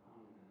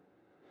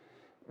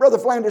 Brother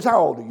Flanders,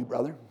 how old are you,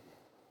 brother?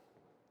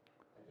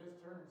 I just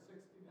turned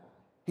 69.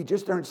 He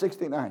just turned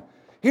 69.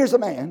 Here's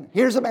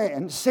a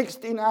man,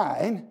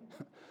 69,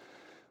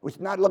 which is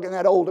not looking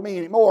that old to me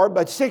anymore,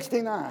 but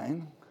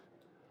 69,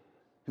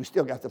 who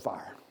still got the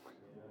fire.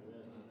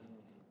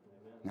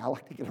 Now, I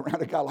like to get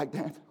around a guy like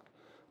that.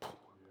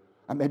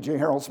 I met J.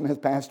 Harold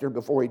Smith, pastor,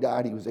 before he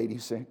died. He was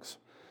 86.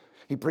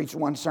 He preached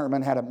one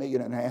sermon, had 1.5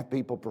 million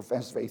people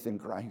profess faith in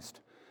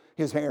Christ.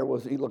 His hair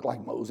he looked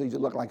like Moses. He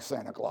looked like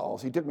Santa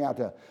Claus. He took me out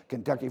to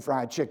Kentucky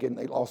Fried Chicken.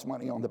 They lost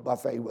money on the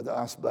buffet with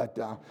us, but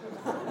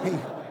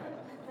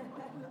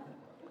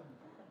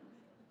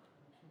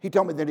he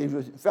told me that he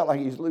felt like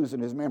he was losing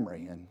his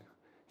memory, and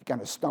he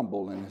kind of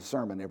stumbled in his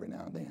sermon every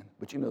now and then.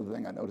 But you know the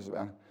thing I noticed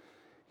about him?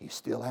 He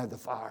still had the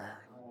fire.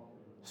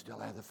 Still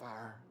had the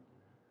fire.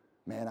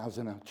 Man, I was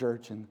in a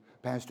church, and the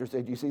pastor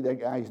said, you see that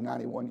guy? He's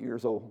 91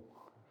 years old.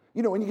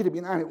 You know, when you get to be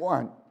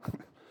 91,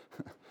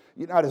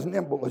 you're not as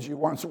nimble as you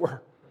once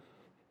were.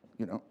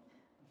 Kind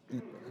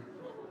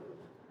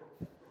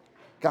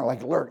of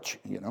like Lurch,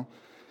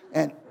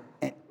 And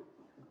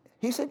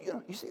he said,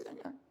 you see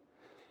that guy?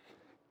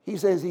 He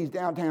says he's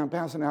downtown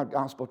passing out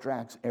gospel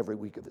tracts every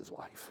week of his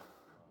life.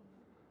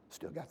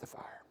 Still got the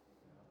fire.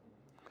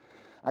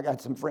 I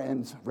got some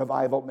friends,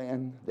 revival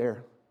men.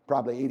 They're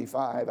probably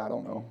 85, I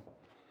don't know.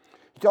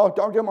 You talk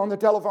to them on the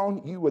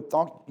telephone, you would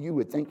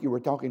think you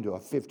were talking to a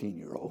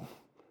 15-year-old.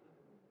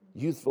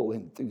 Youthful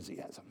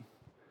enthusiasm.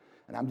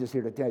 And I'm just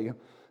here to tell you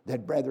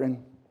that,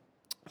 brethren,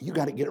 you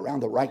got to get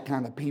around the right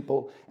kind of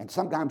people. And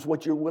sometimes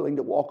what you're willing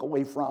to walk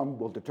away from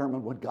will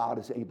determine what God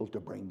is able to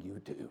bring you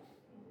to.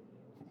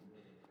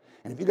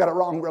 And if you got a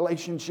wrong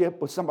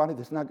relationship with somebody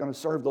that's not going to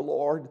serve the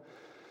Lord,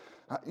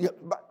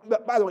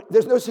 but by the way,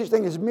 there's no such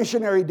thing as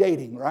missionary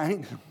dating,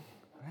 right?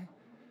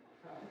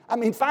 I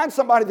mean, find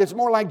somebody that's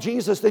more like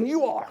Jesus than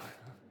you are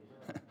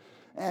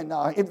and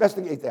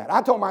investigate that.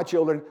 I told my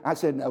children, I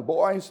said, no,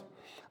 boys,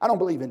 I don't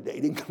believe in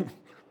dating.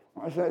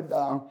 I said,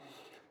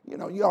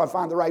 you ought to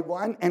find the right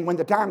one. And when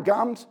the time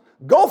comes,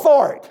 go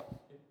for it.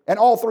 And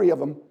all 3 of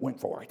them went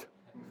for it.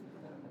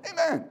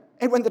 Amen.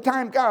 And when the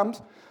time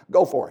comes,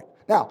 go for it.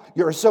 Now,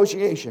 your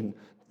association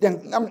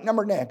Then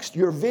number next,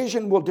 your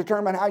vision will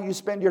determine how you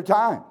spend your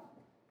time.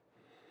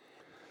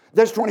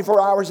 There's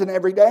 24 hours in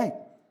every day.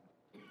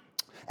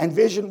 And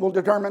vision will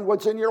determine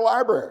what's in your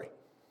library.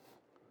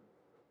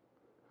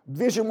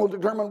 Vision will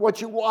determine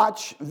what you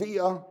watch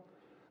via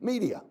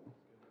media.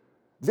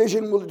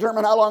 Vision will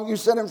determine how long you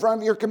sit in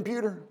front of your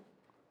computer.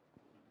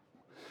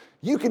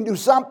 You can do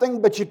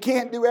something, but you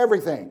can't do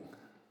everything.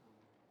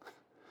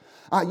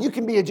 You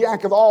can be a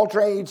jack of all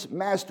trades,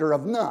 master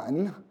of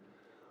none,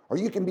 or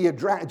you can be a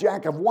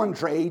jack of one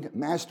trade,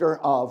 master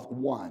of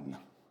one.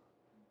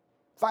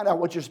 Find out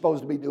what you're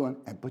supposed to be doing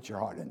and put your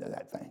heart into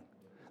that thing.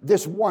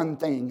 This one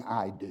thing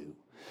I do.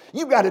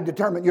 You've got to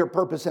determine your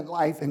purpose in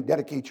life and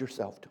dedicate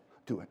yourself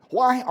to it.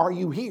 Why are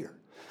you here?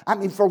 I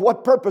mean, for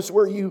what purpose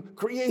were you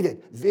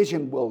created?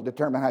 Vision will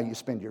determine how you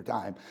spend your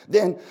time.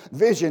 Then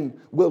vision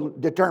will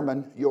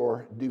determine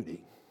your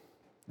duty.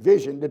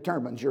 Vision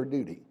determines your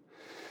duty.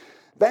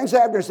 Vance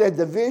Havner said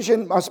the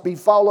vision must be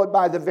followed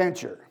by the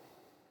venture.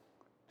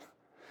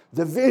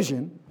 The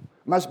vision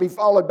must be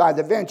followed by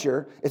the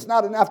venture. It's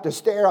not enough to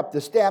stare up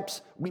the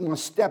steps. We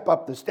must step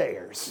up the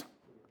stairs.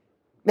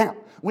 Now,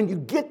 when you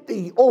get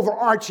the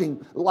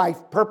overarching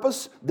life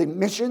purpose, the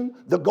mission,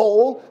 the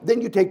goal, then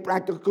you take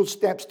practical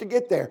steps to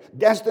get there.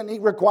 Destiny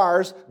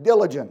requires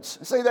diligence.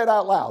 Say that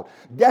out loud.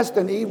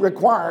 Destiny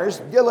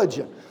requires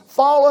diligence.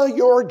 Follow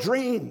your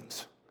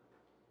dreams.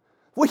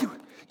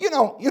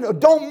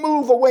 Don't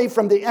move away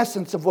from the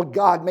essence of what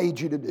God made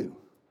you to do.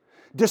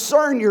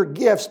 Discern your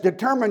gifts,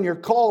 determine your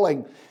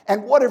calling,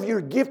 and whatever you're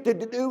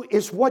gifted to do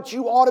is what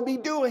you ought to be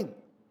doing.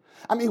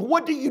 I mean,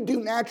 what do you do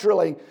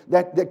naturally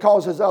that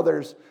causes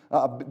others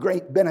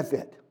great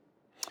benefit?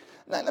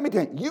 Now, let me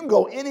tell you, you can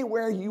go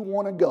anywhere you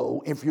want to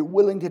go if you're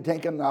willing to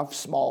take enough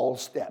small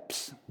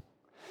steps.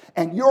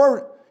 And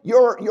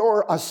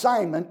your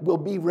assignment will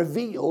be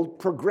revealed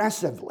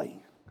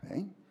progressively.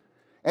 Okay?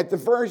 At the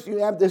first, you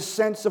have this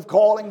sense of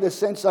calling, this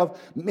sense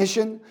of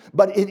mission,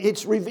 but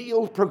it's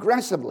revealed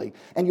progressively.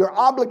 And you're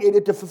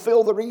obligated to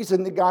fulfill the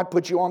reason that God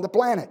put you on the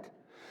planet.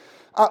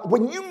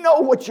 When you know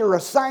what your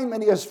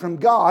assignment is from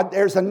God,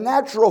 there's a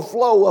natural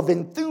flow of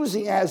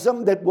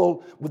enthusiasm that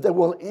will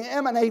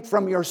emanate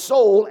from your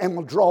soul and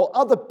will draw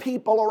other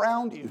people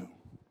around you.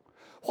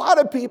 Why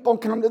do people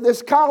come to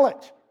this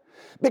college?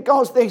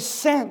 Because they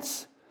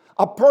sense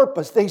a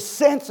purpose. They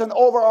sense an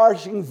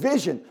overarching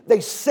vision.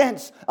 They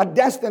sense a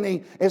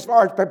destiny as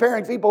far as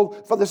preparing people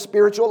for the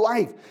spiritual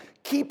life.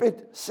 Keep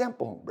it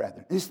simple,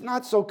 brethren. It's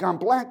not so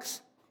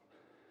complex.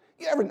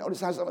 You ever notice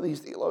how some of these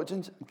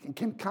theologians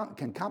can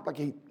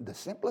complicate the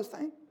simplest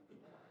thing?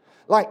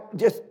 Like,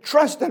 just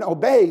trust and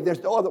obey.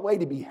 There's no other way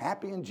to be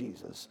happy in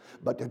Jesus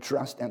but to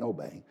trust and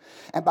obey.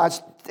 And by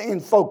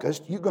staying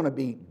focused, you're going to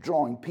be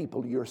drawing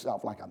people to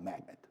yourself like a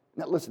magnet.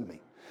 Now, listen to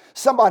me.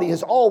 Somebody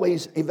is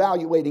always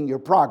evaluating your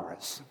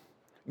progress,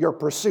 your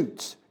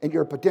pursuits, and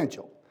your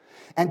potential.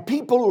 And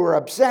people who are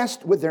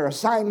obsessed with their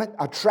assignment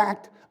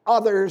attract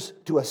others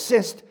to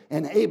assist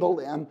and enable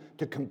them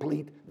to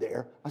complete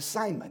their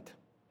assignment.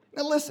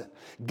 Now listen,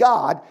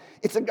 God,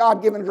 it's a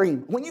God-given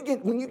dream. When you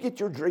get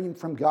your dream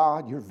from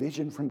God, your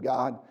vision from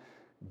God,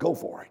 go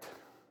for it.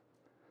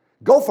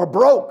 Go for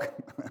broke.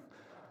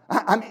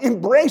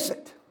 Embrace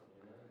it.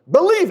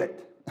 Believe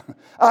it.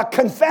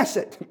 Confess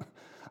it.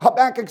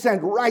 Habakkuk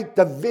said, write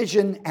the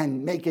vision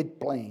and make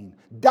it plain.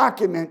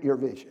 Document your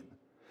vision.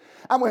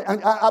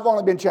 I've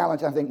only been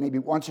challenged, I think, maybe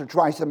once or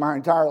twice in my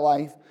entire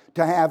life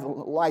to have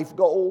life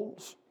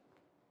goals.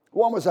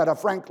 One was at a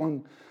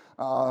Franklin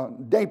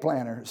day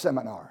planner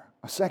seminar,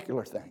 a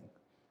secular thing.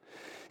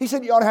 He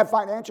said you ought to have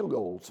financial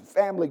goals,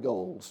 family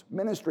goals,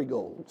 ministry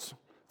goals,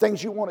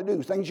 things you want to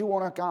do, things you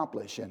want to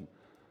accomplish. And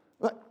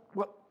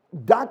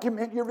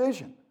document your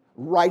vision.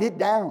 Write it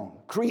down.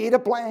 Create a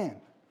plan.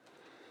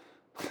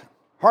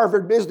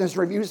 Harvard Business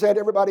Review said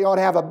everybody ought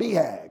to have a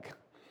BHAG.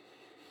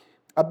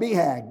 A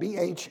BHAG,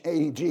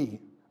 B-H-A-G.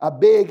 A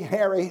big,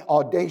 hairy,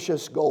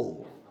 audacious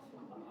goal.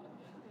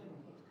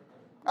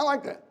 I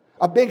like that.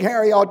 A big,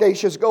 hairy,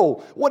 audacious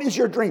goal. What is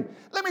your dream?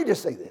 Let me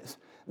just say this.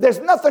 There's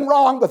nothing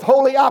wrong with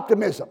holy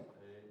optimism.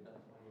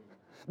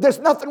 There's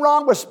nothing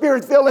wrong with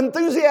spirit-filled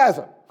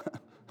enthusiasm.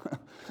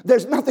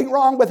 There's nothing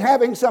wrong with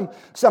having some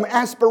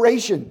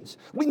aspirations.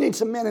 We need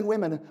some men and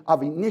women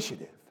of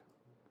initiative.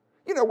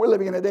 You know, we're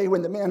living in a day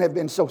when the men have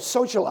been so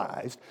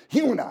socialized,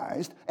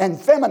 humanized, and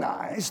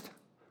feminized.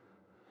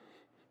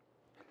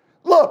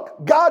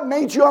 Look, God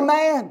made you a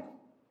man.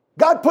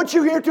 God put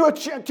you here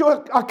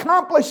to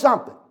accomplish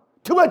something,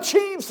 to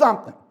achieve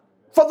something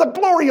for the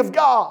glory of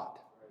God.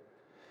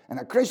 And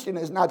a Christian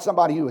is not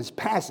somebody who is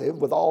passive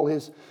with all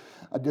his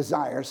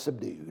desires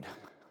subdued.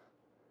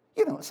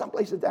 You know, some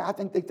places I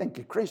think they think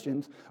that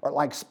Christians are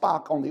like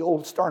Spock on the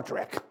old Star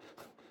Trek.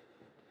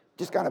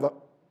 Just kind of a...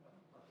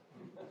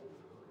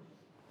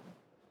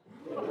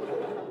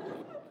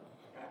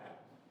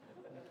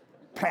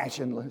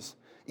 passionless,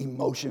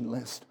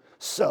 emotionless,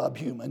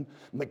 subhuman,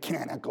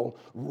 mechanical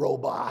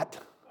robot.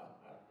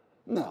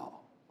 No.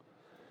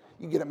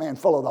 You get a man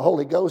full of the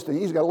Holy Ghost and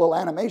he's got a little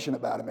animation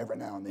about him every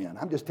now and then.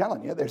 I'm just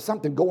telling you, there's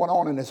something going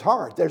on in his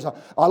heart. There's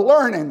a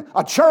learning,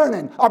 a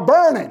churning, a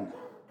burning.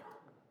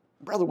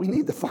 Brother, we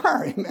need the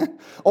fire, amen.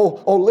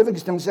 Oh,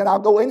 Livingstone said, I'll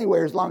go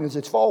anywhere as long as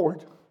it's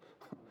forward.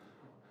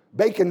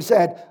 Bacon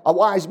said, a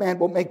wise man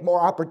will make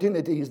more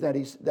opportunities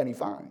than he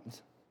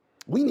finds.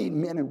 We need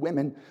men and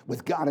women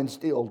with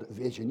God-instilled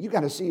vision. You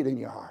got to see it in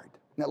your heart.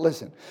 Now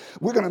listen,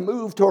 we're going to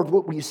move toward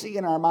what we see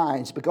in our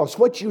minds, because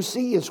what you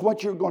see is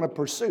what you're going to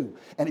pursue.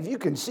 And if you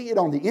can see it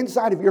on the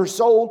inside of your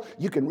soul,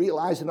 you can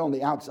realize it on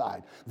the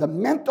outside. The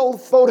mental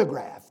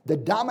photograph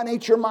that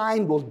dominates your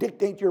mind will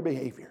dictate your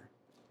behavior.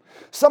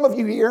 Some of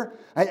you here,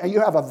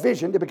 you have a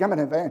vision to become an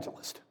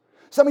evangelist.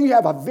 Some of you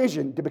have a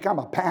vision to become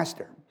a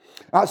pastor.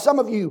 Some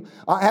of you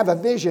have a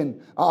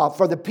vision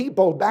for the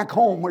people back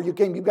home where you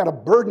came. You've got a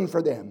burden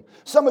for them.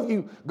 Some of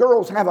you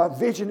girls have a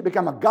vision to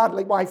become a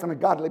godly wife and a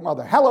godly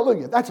mother.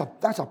 Hallelujah. That's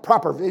a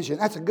proper vision.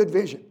 That's a good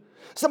vision.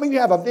 Some of you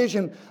have a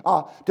vision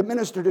to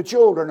minister to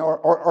children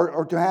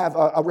or to have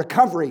a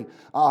recovery,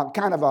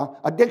 kind of a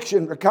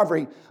addiction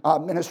recovery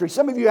ministry.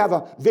 Some of you have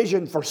a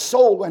vision for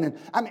soul winning.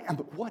 I mean,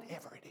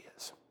 whatever it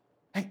is.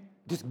 Hey,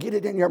 just get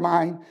it in your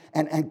mind.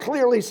 And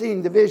clearly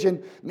seeing the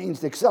vision means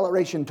the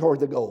acceleration toward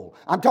the goal.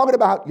 I'm talking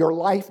about your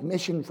life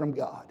mission from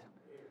God.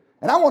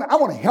 And I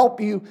want to help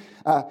you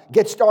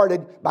get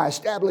started by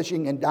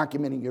establishing and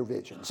documenting your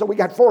vision. So we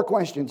got 4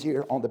 questions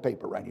here on the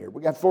paper right here.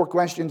 We got 4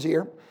 questions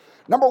here.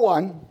 Number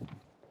 1,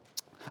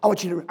 I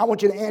want you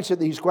to answer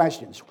these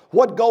questions.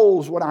 What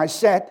goals would I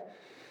set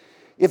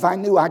if I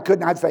knew I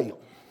could not fail?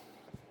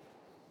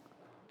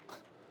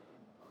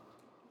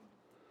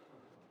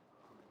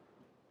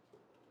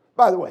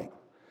 By the way,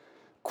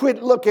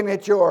 quit looking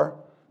at your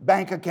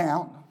bank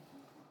account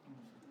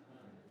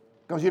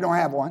because you don't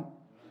have one.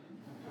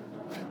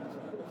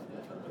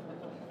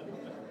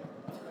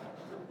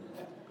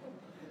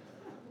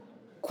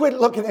 Quit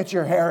looking at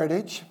your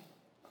heritage.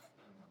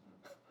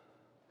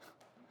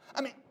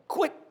 I mean,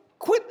 quit,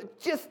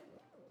 just,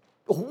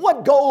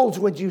 what goals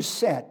would you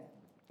set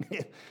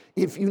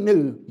if you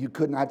knew you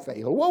could not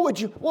fail? What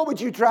would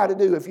you try to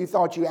do if you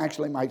thought you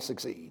actually might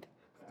succeed?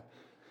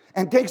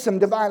 And take some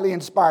divinely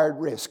inspired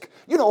risk.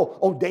 You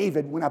know,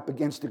 David went up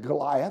against a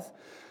Goliath,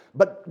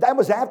 but that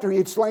was after he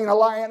had slain a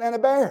lion and a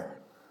bear.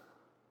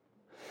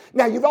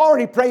 Now, you've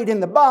already prayed in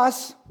the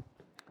bus.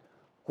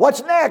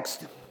 What's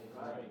next?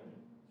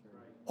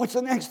 What's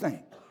the next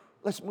thing?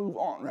 Let's move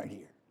on right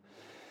here.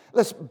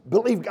 Let's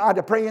believe God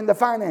to pray in the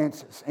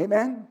finances.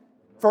 Amen?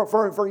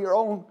 For your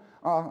own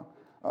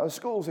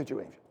school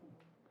situation.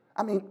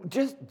 I mean,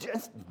 just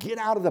get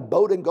out of the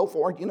boat and go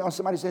for it. You know,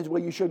 somebody says,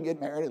 well, you shouldn't get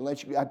married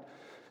unless you got,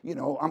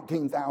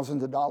 umpteen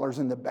thousands of dollars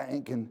in the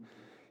bank. And,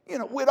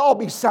 we'd all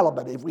be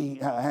celibate if we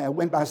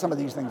went by some of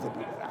these things that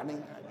people do. I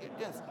mean,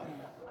 just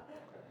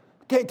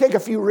take a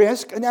few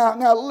risks.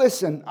 Now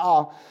listen,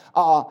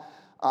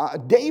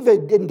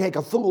 David didn't take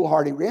a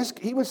foolhardy risk.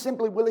 He was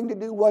simply willing to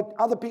do what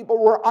other people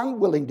were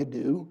unwilling to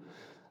do.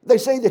 They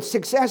say that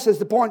success is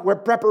the point where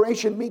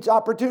preparation meets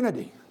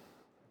opportunity.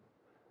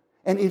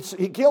 And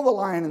he killed the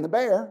lion and the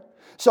bear.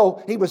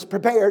 So he was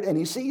prepared and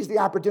he seized the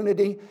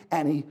opportunity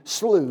and he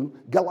slew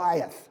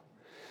Goliath.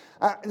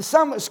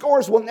 Some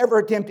scores will never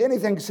attempt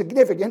anything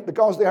significant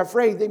because they're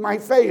afraid they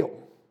might fail.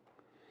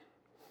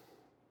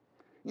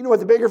 You know what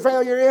the bigger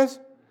failure is?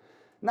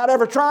 Not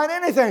ever trying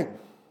anything.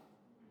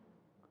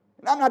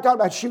 And I'm not talking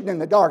about shooting in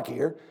the dark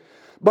here.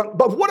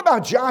 But what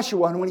about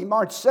Joshua when he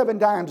marched 7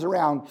 times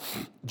around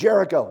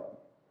Jericho?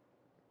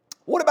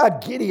 What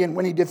about Gideon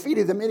when he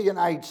defeated the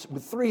Midianites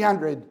with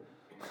 300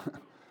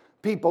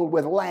 people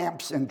with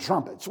lamps and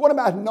trumpets? What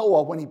about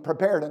Noah when he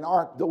prepared an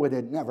ark though it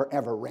had never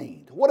ever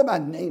rained? What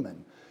about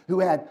Naaman who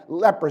had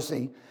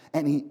leprosy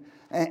and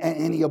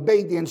he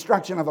obeyed the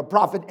instruction of a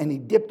prophet and he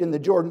dipped in the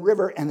Jordan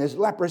River and his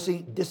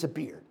leprosy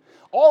disappeared?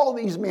 All of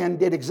these men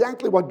did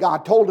exactly what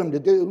God told them to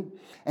do,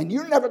 and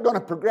you're never going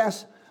to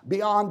progress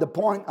beyond the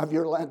point of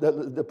your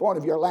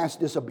last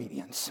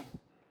disobedience.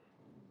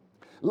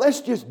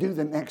 Let's just do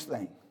the next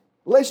thing.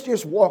 Let's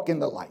just walk in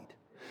the light.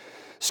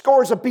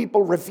 Scores of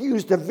people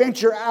refuse to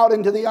venture out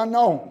into the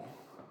unknown.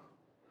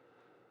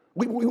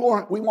 We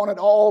want it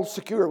all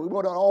secure. We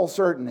want it all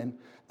certain. And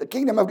the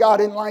kingdom of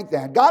God isn't like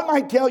that. God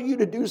might tell you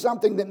to do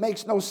something that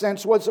makes no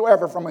sense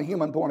whatsoever from a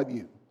human point of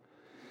view.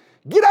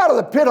 Get out of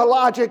the pit of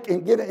logic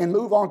and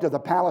move on to the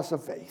palace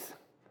of faith.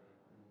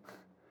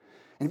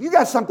 And if you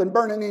got something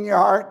burning in your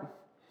heart,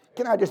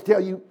 can I just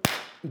tell you,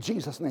 in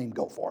Jesus' name,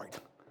 go for it.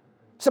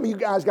 Some of you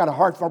guys got a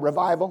heart for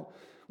revival.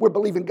 We're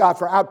believing God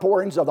for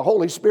outpourings of the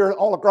Holy Spirit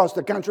all across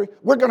the country.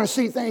 We're going to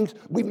see things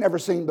we've never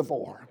seen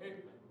before.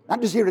 I'm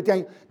just here to tell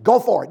you, go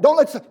for it. Don't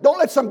let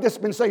some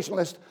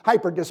dispensationalist,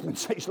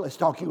 hyper-dispensationalist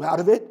talk you out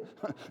of it.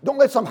 Don't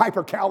let some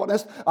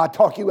hyper-Calvinist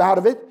talk you out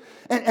of it.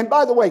 And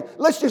by the way,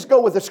 let's just go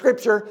with the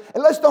Scripture,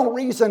 and let's don't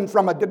reason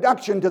from a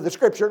deduction to the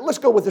Scripture. Let's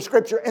go with the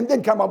Scripture and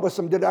then come up with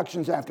some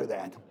deductions after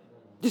that.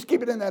 Just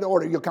keep it in that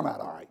order. You'll come out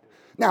all right.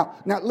 Now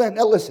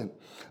listen.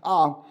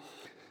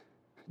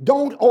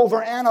 Don't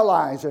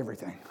overanalyze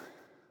everything.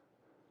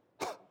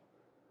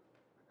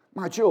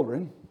 My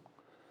children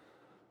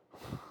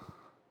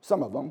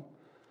some of them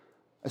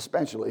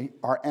especially,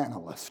 are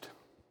analysts.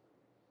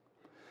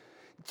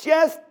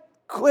 Just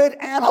quit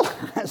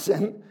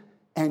analyzing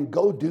and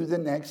go do the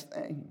next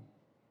thing.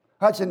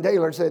 Hudson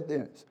Taylor said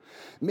this: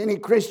 many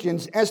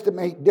Christians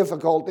estimate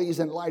difficulties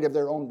in light of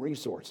their own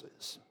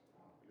resources.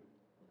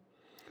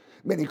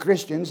 Many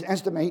Christians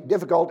estimate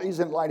difficulties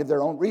in light of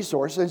their own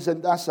resources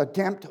and thus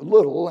attempt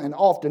little and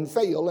often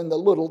fail in the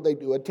little they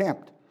do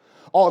attempt.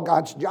 All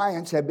God's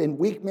giants have been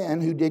weak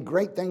men who did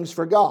great things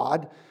for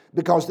God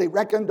because they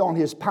reckoned on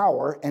His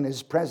power and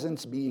His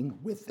presence being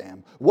with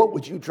them. What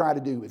would you try to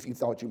do if you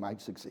thought you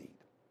might succeed?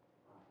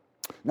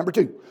 Number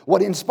 2,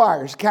 what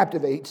inspires,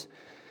 captivates,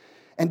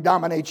 and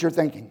dominates your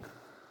thinking?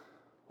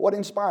 What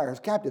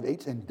inspires,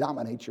 captivates, and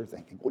dominates your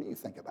thinking? What do you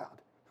think about?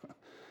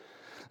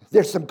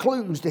 There's some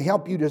clues to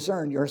help you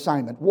discern your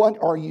assignment. What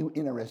are you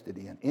interested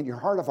in? In your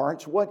heart of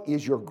hearts, what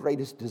is your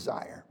greatest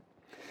desire?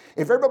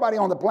 If everybody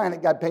on the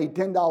planet got paid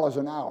 $10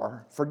 an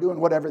hour for doing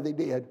whatever they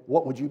did,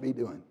 what would you be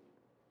doing?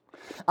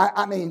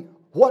 I mean,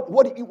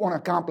 what do you want to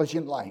accomplish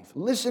in life?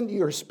 Listen to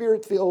your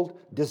spirit-filled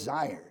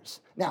desires.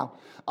 Now,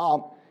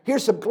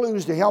 here's some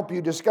clues to help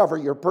you discover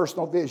your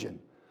personal vision.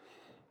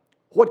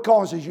 What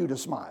causes you to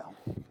smile?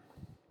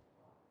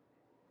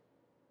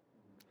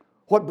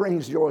 What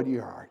brings joy to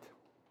your heart?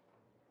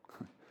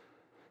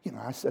 You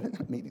know, I said in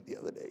a meeting the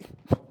other day,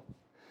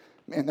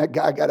 man, that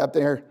guy got up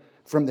there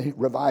from the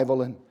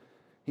revival, and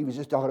he was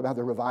just talking about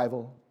the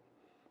revival.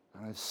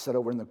 And I sat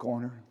over in the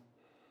corner,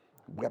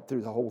 wept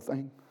through the whole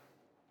thing.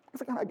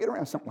 Every time I get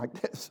around something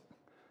like this,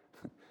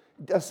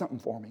 it does something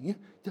for me.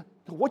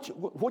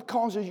 What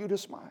causes you to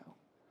smile?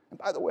 And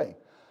by the way,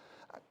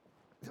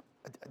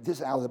 this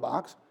is out of the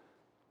box,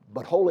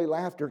 but holy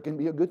laughter can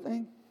be a good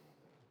thing.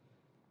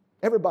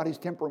 Everybody's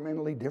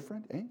temperamentally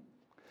different, eh?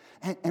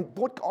 And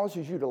what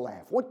causes you to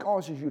laugh? What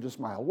causes you to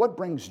smile? What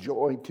brings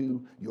joy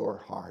to your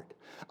heart?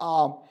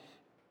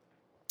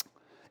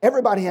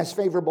 Everybody has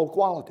favorable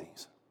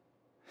qualities.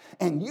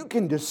 And you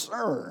can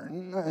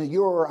discern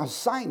your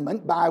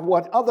assignment by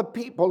what other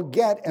people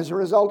get as a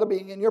result of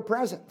being in your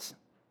presence.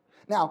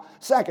 Now,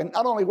 second,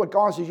 not only what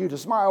causes you to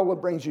smile,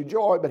 what brings you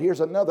joy, but here's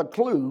another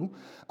clue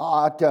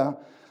to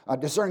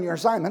discern your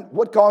assignment.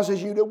 What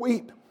causes you to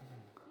weep?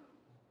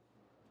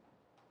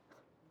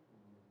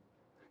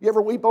 You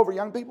ever weep over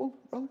young people,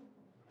 brother?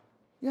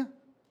 Yeah.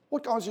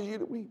 What causes you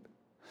to weep?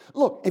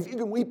 Look, if you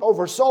can weep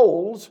over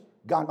souls,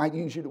 God might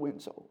use you to win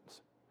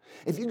souls.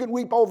 If you can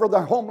weep over the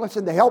homeless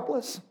and the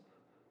helpless,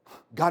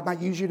 God might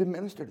use you to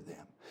minister to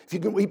them. If you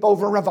can weep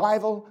over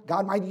revival,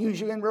 God might use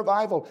you in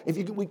revival. If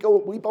you can weep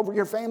over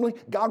your family,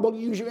 God will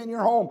use you in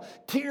your home.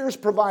 Tears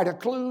provide a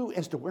clue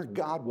as to where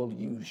God will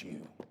use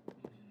you.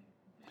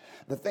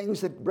 The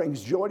things that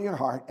brings joy to your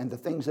heart and the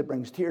things that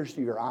brings tears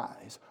to your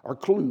eyes are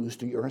clues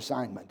to your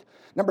assignment.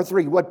 Number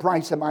 3, what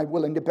price am I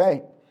willing to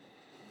pay?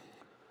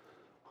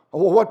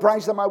 Well, what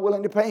price am I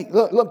willing to pay?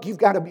 Look, you've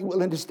got to be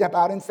willing to step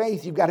out in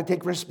faith. You've got to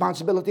take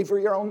responsibility for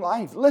your own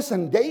life.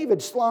 Listen,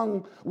 David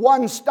slung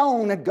one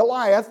stone at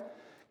Goliath.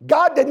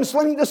 God didn't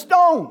sling the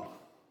stone.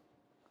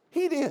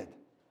 He did.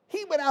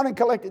 He went out and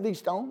collected these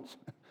stones.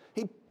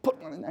 He put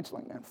one in that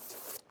sling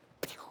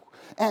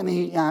and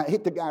he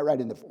hit the guy right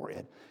in the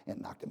forehead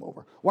and knocked him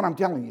over. What I'm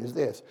telling you is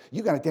this: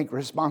 you got to take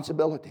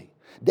responsibility.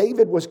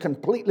 David was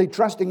completely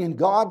trusting in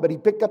God, but he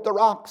picked up the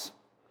rocks.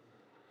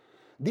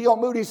 D.L.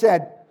 Moody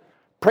said,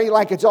 pray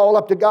like it's all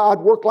up to God,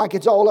 work like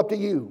it's all up to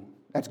you.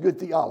 That's good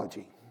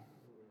theology.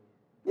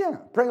 Yeah,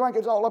 pray like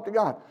it's all up to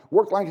God,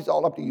 work like it's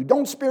all up to you.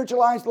 Don't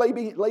spiritualize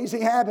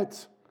lazy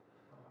habits.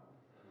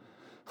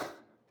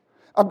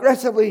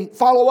 Aggressively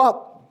follow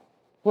up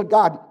what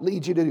God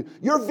leads you to do.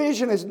 Your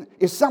vision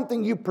is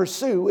something you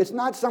pursue. It's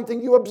not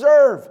something you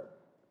observe.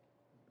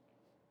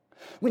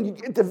 When you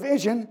get the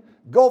vision,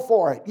 go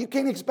for it. You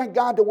can't expect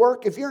God to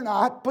work if you're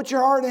not. Put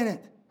your heart in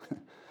it.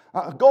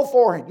 Go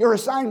for it. Your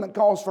assignment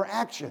calls for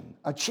action,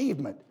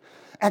 achievement,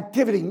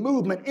 activity,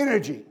 movement,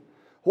 energy.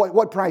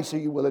 What price are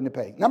you willing to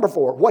pay? Number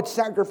 4, what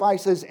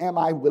sacrifices am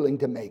I willing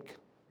to make?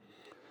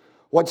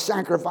 What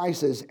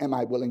sacrifices am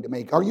I willing to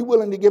make? Are you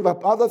willing to give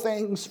up other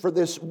things for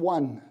this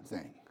one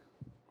thing?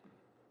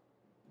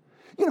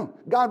 You know,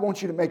 God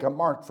wants you to make a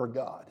mark for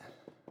God.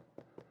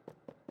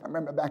 I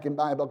remember back in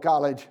Bible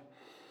college,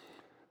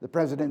 the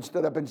president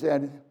stood up and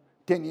said,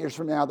 10 years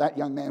from now, that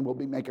young man will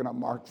be making a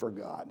mark for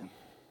God.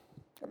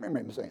 I remember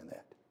him saying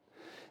that.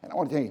 And I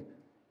want to tell you,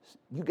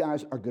 you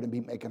guys are going to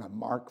be making a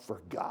mark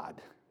for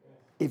God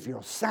if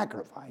you'll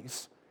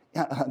sacrifice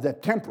the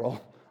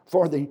temporal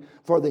for the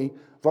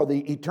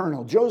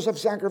eternal. Joseph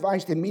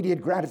sacrificed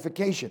immediate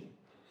gratification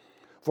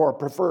for a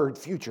preferred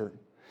future.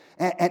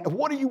 And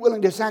what are you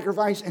willing to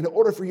sacrifice in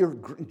order for your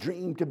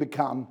dream to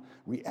become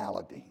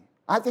reality?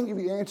 I think if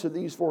you answer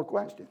these 4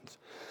 questions,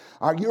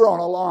 you're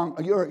a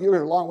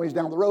long ways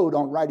down the road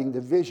on writing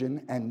the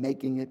vision and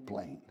making it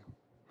plain.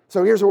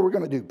 So here's what we're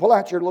going to do. Pull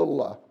out your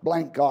little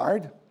blank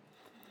card.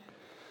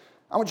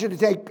 I want you to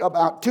take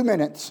about 2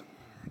 minutes.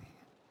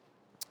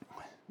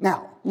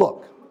 Now,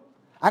 look,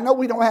 I know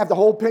we don't have the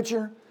whole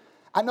picture.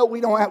 I know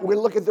we're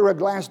looking through a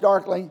glass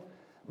darkly.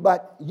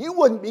 But you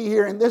wouldn't be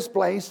here in this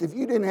place if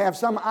you didn't have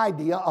some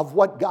idea of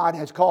what God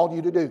has called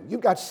you to do.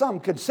 You've got some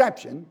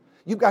conception.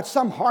 You've got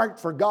some heart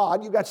for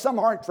God. You've got some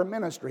heart for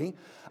ministry.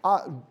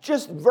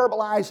 Just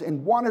verbalize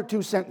in one or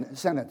two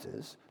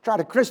sentences. Try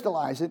to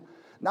crystallize it.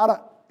 Not an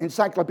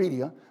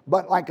encyclopedia,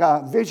 but like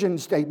a vision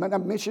statement, a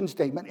mission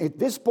statement. At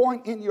this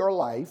point in your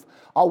life,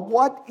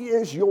 what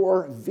is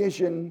your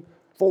vision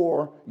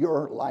for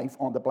your life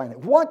on the planet?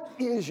 What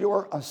is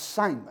your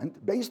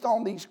assignment based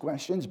on these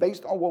questions,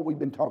 based on what we've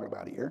been talking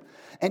about here?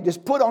 And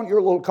just put on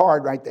your little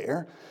card right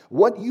there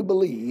what you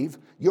believe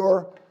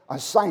your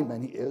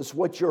assignment is,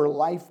 what your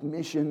life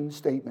mission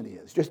statement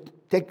is. Just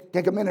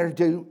take a minute or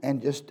two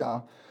and just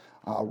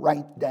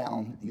write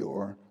down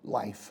your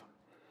life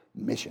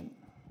mission.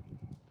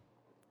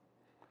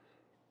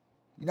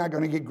 You're not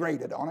going to get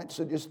graded on it,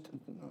 so just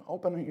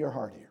open your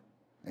heart here.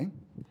 Okay?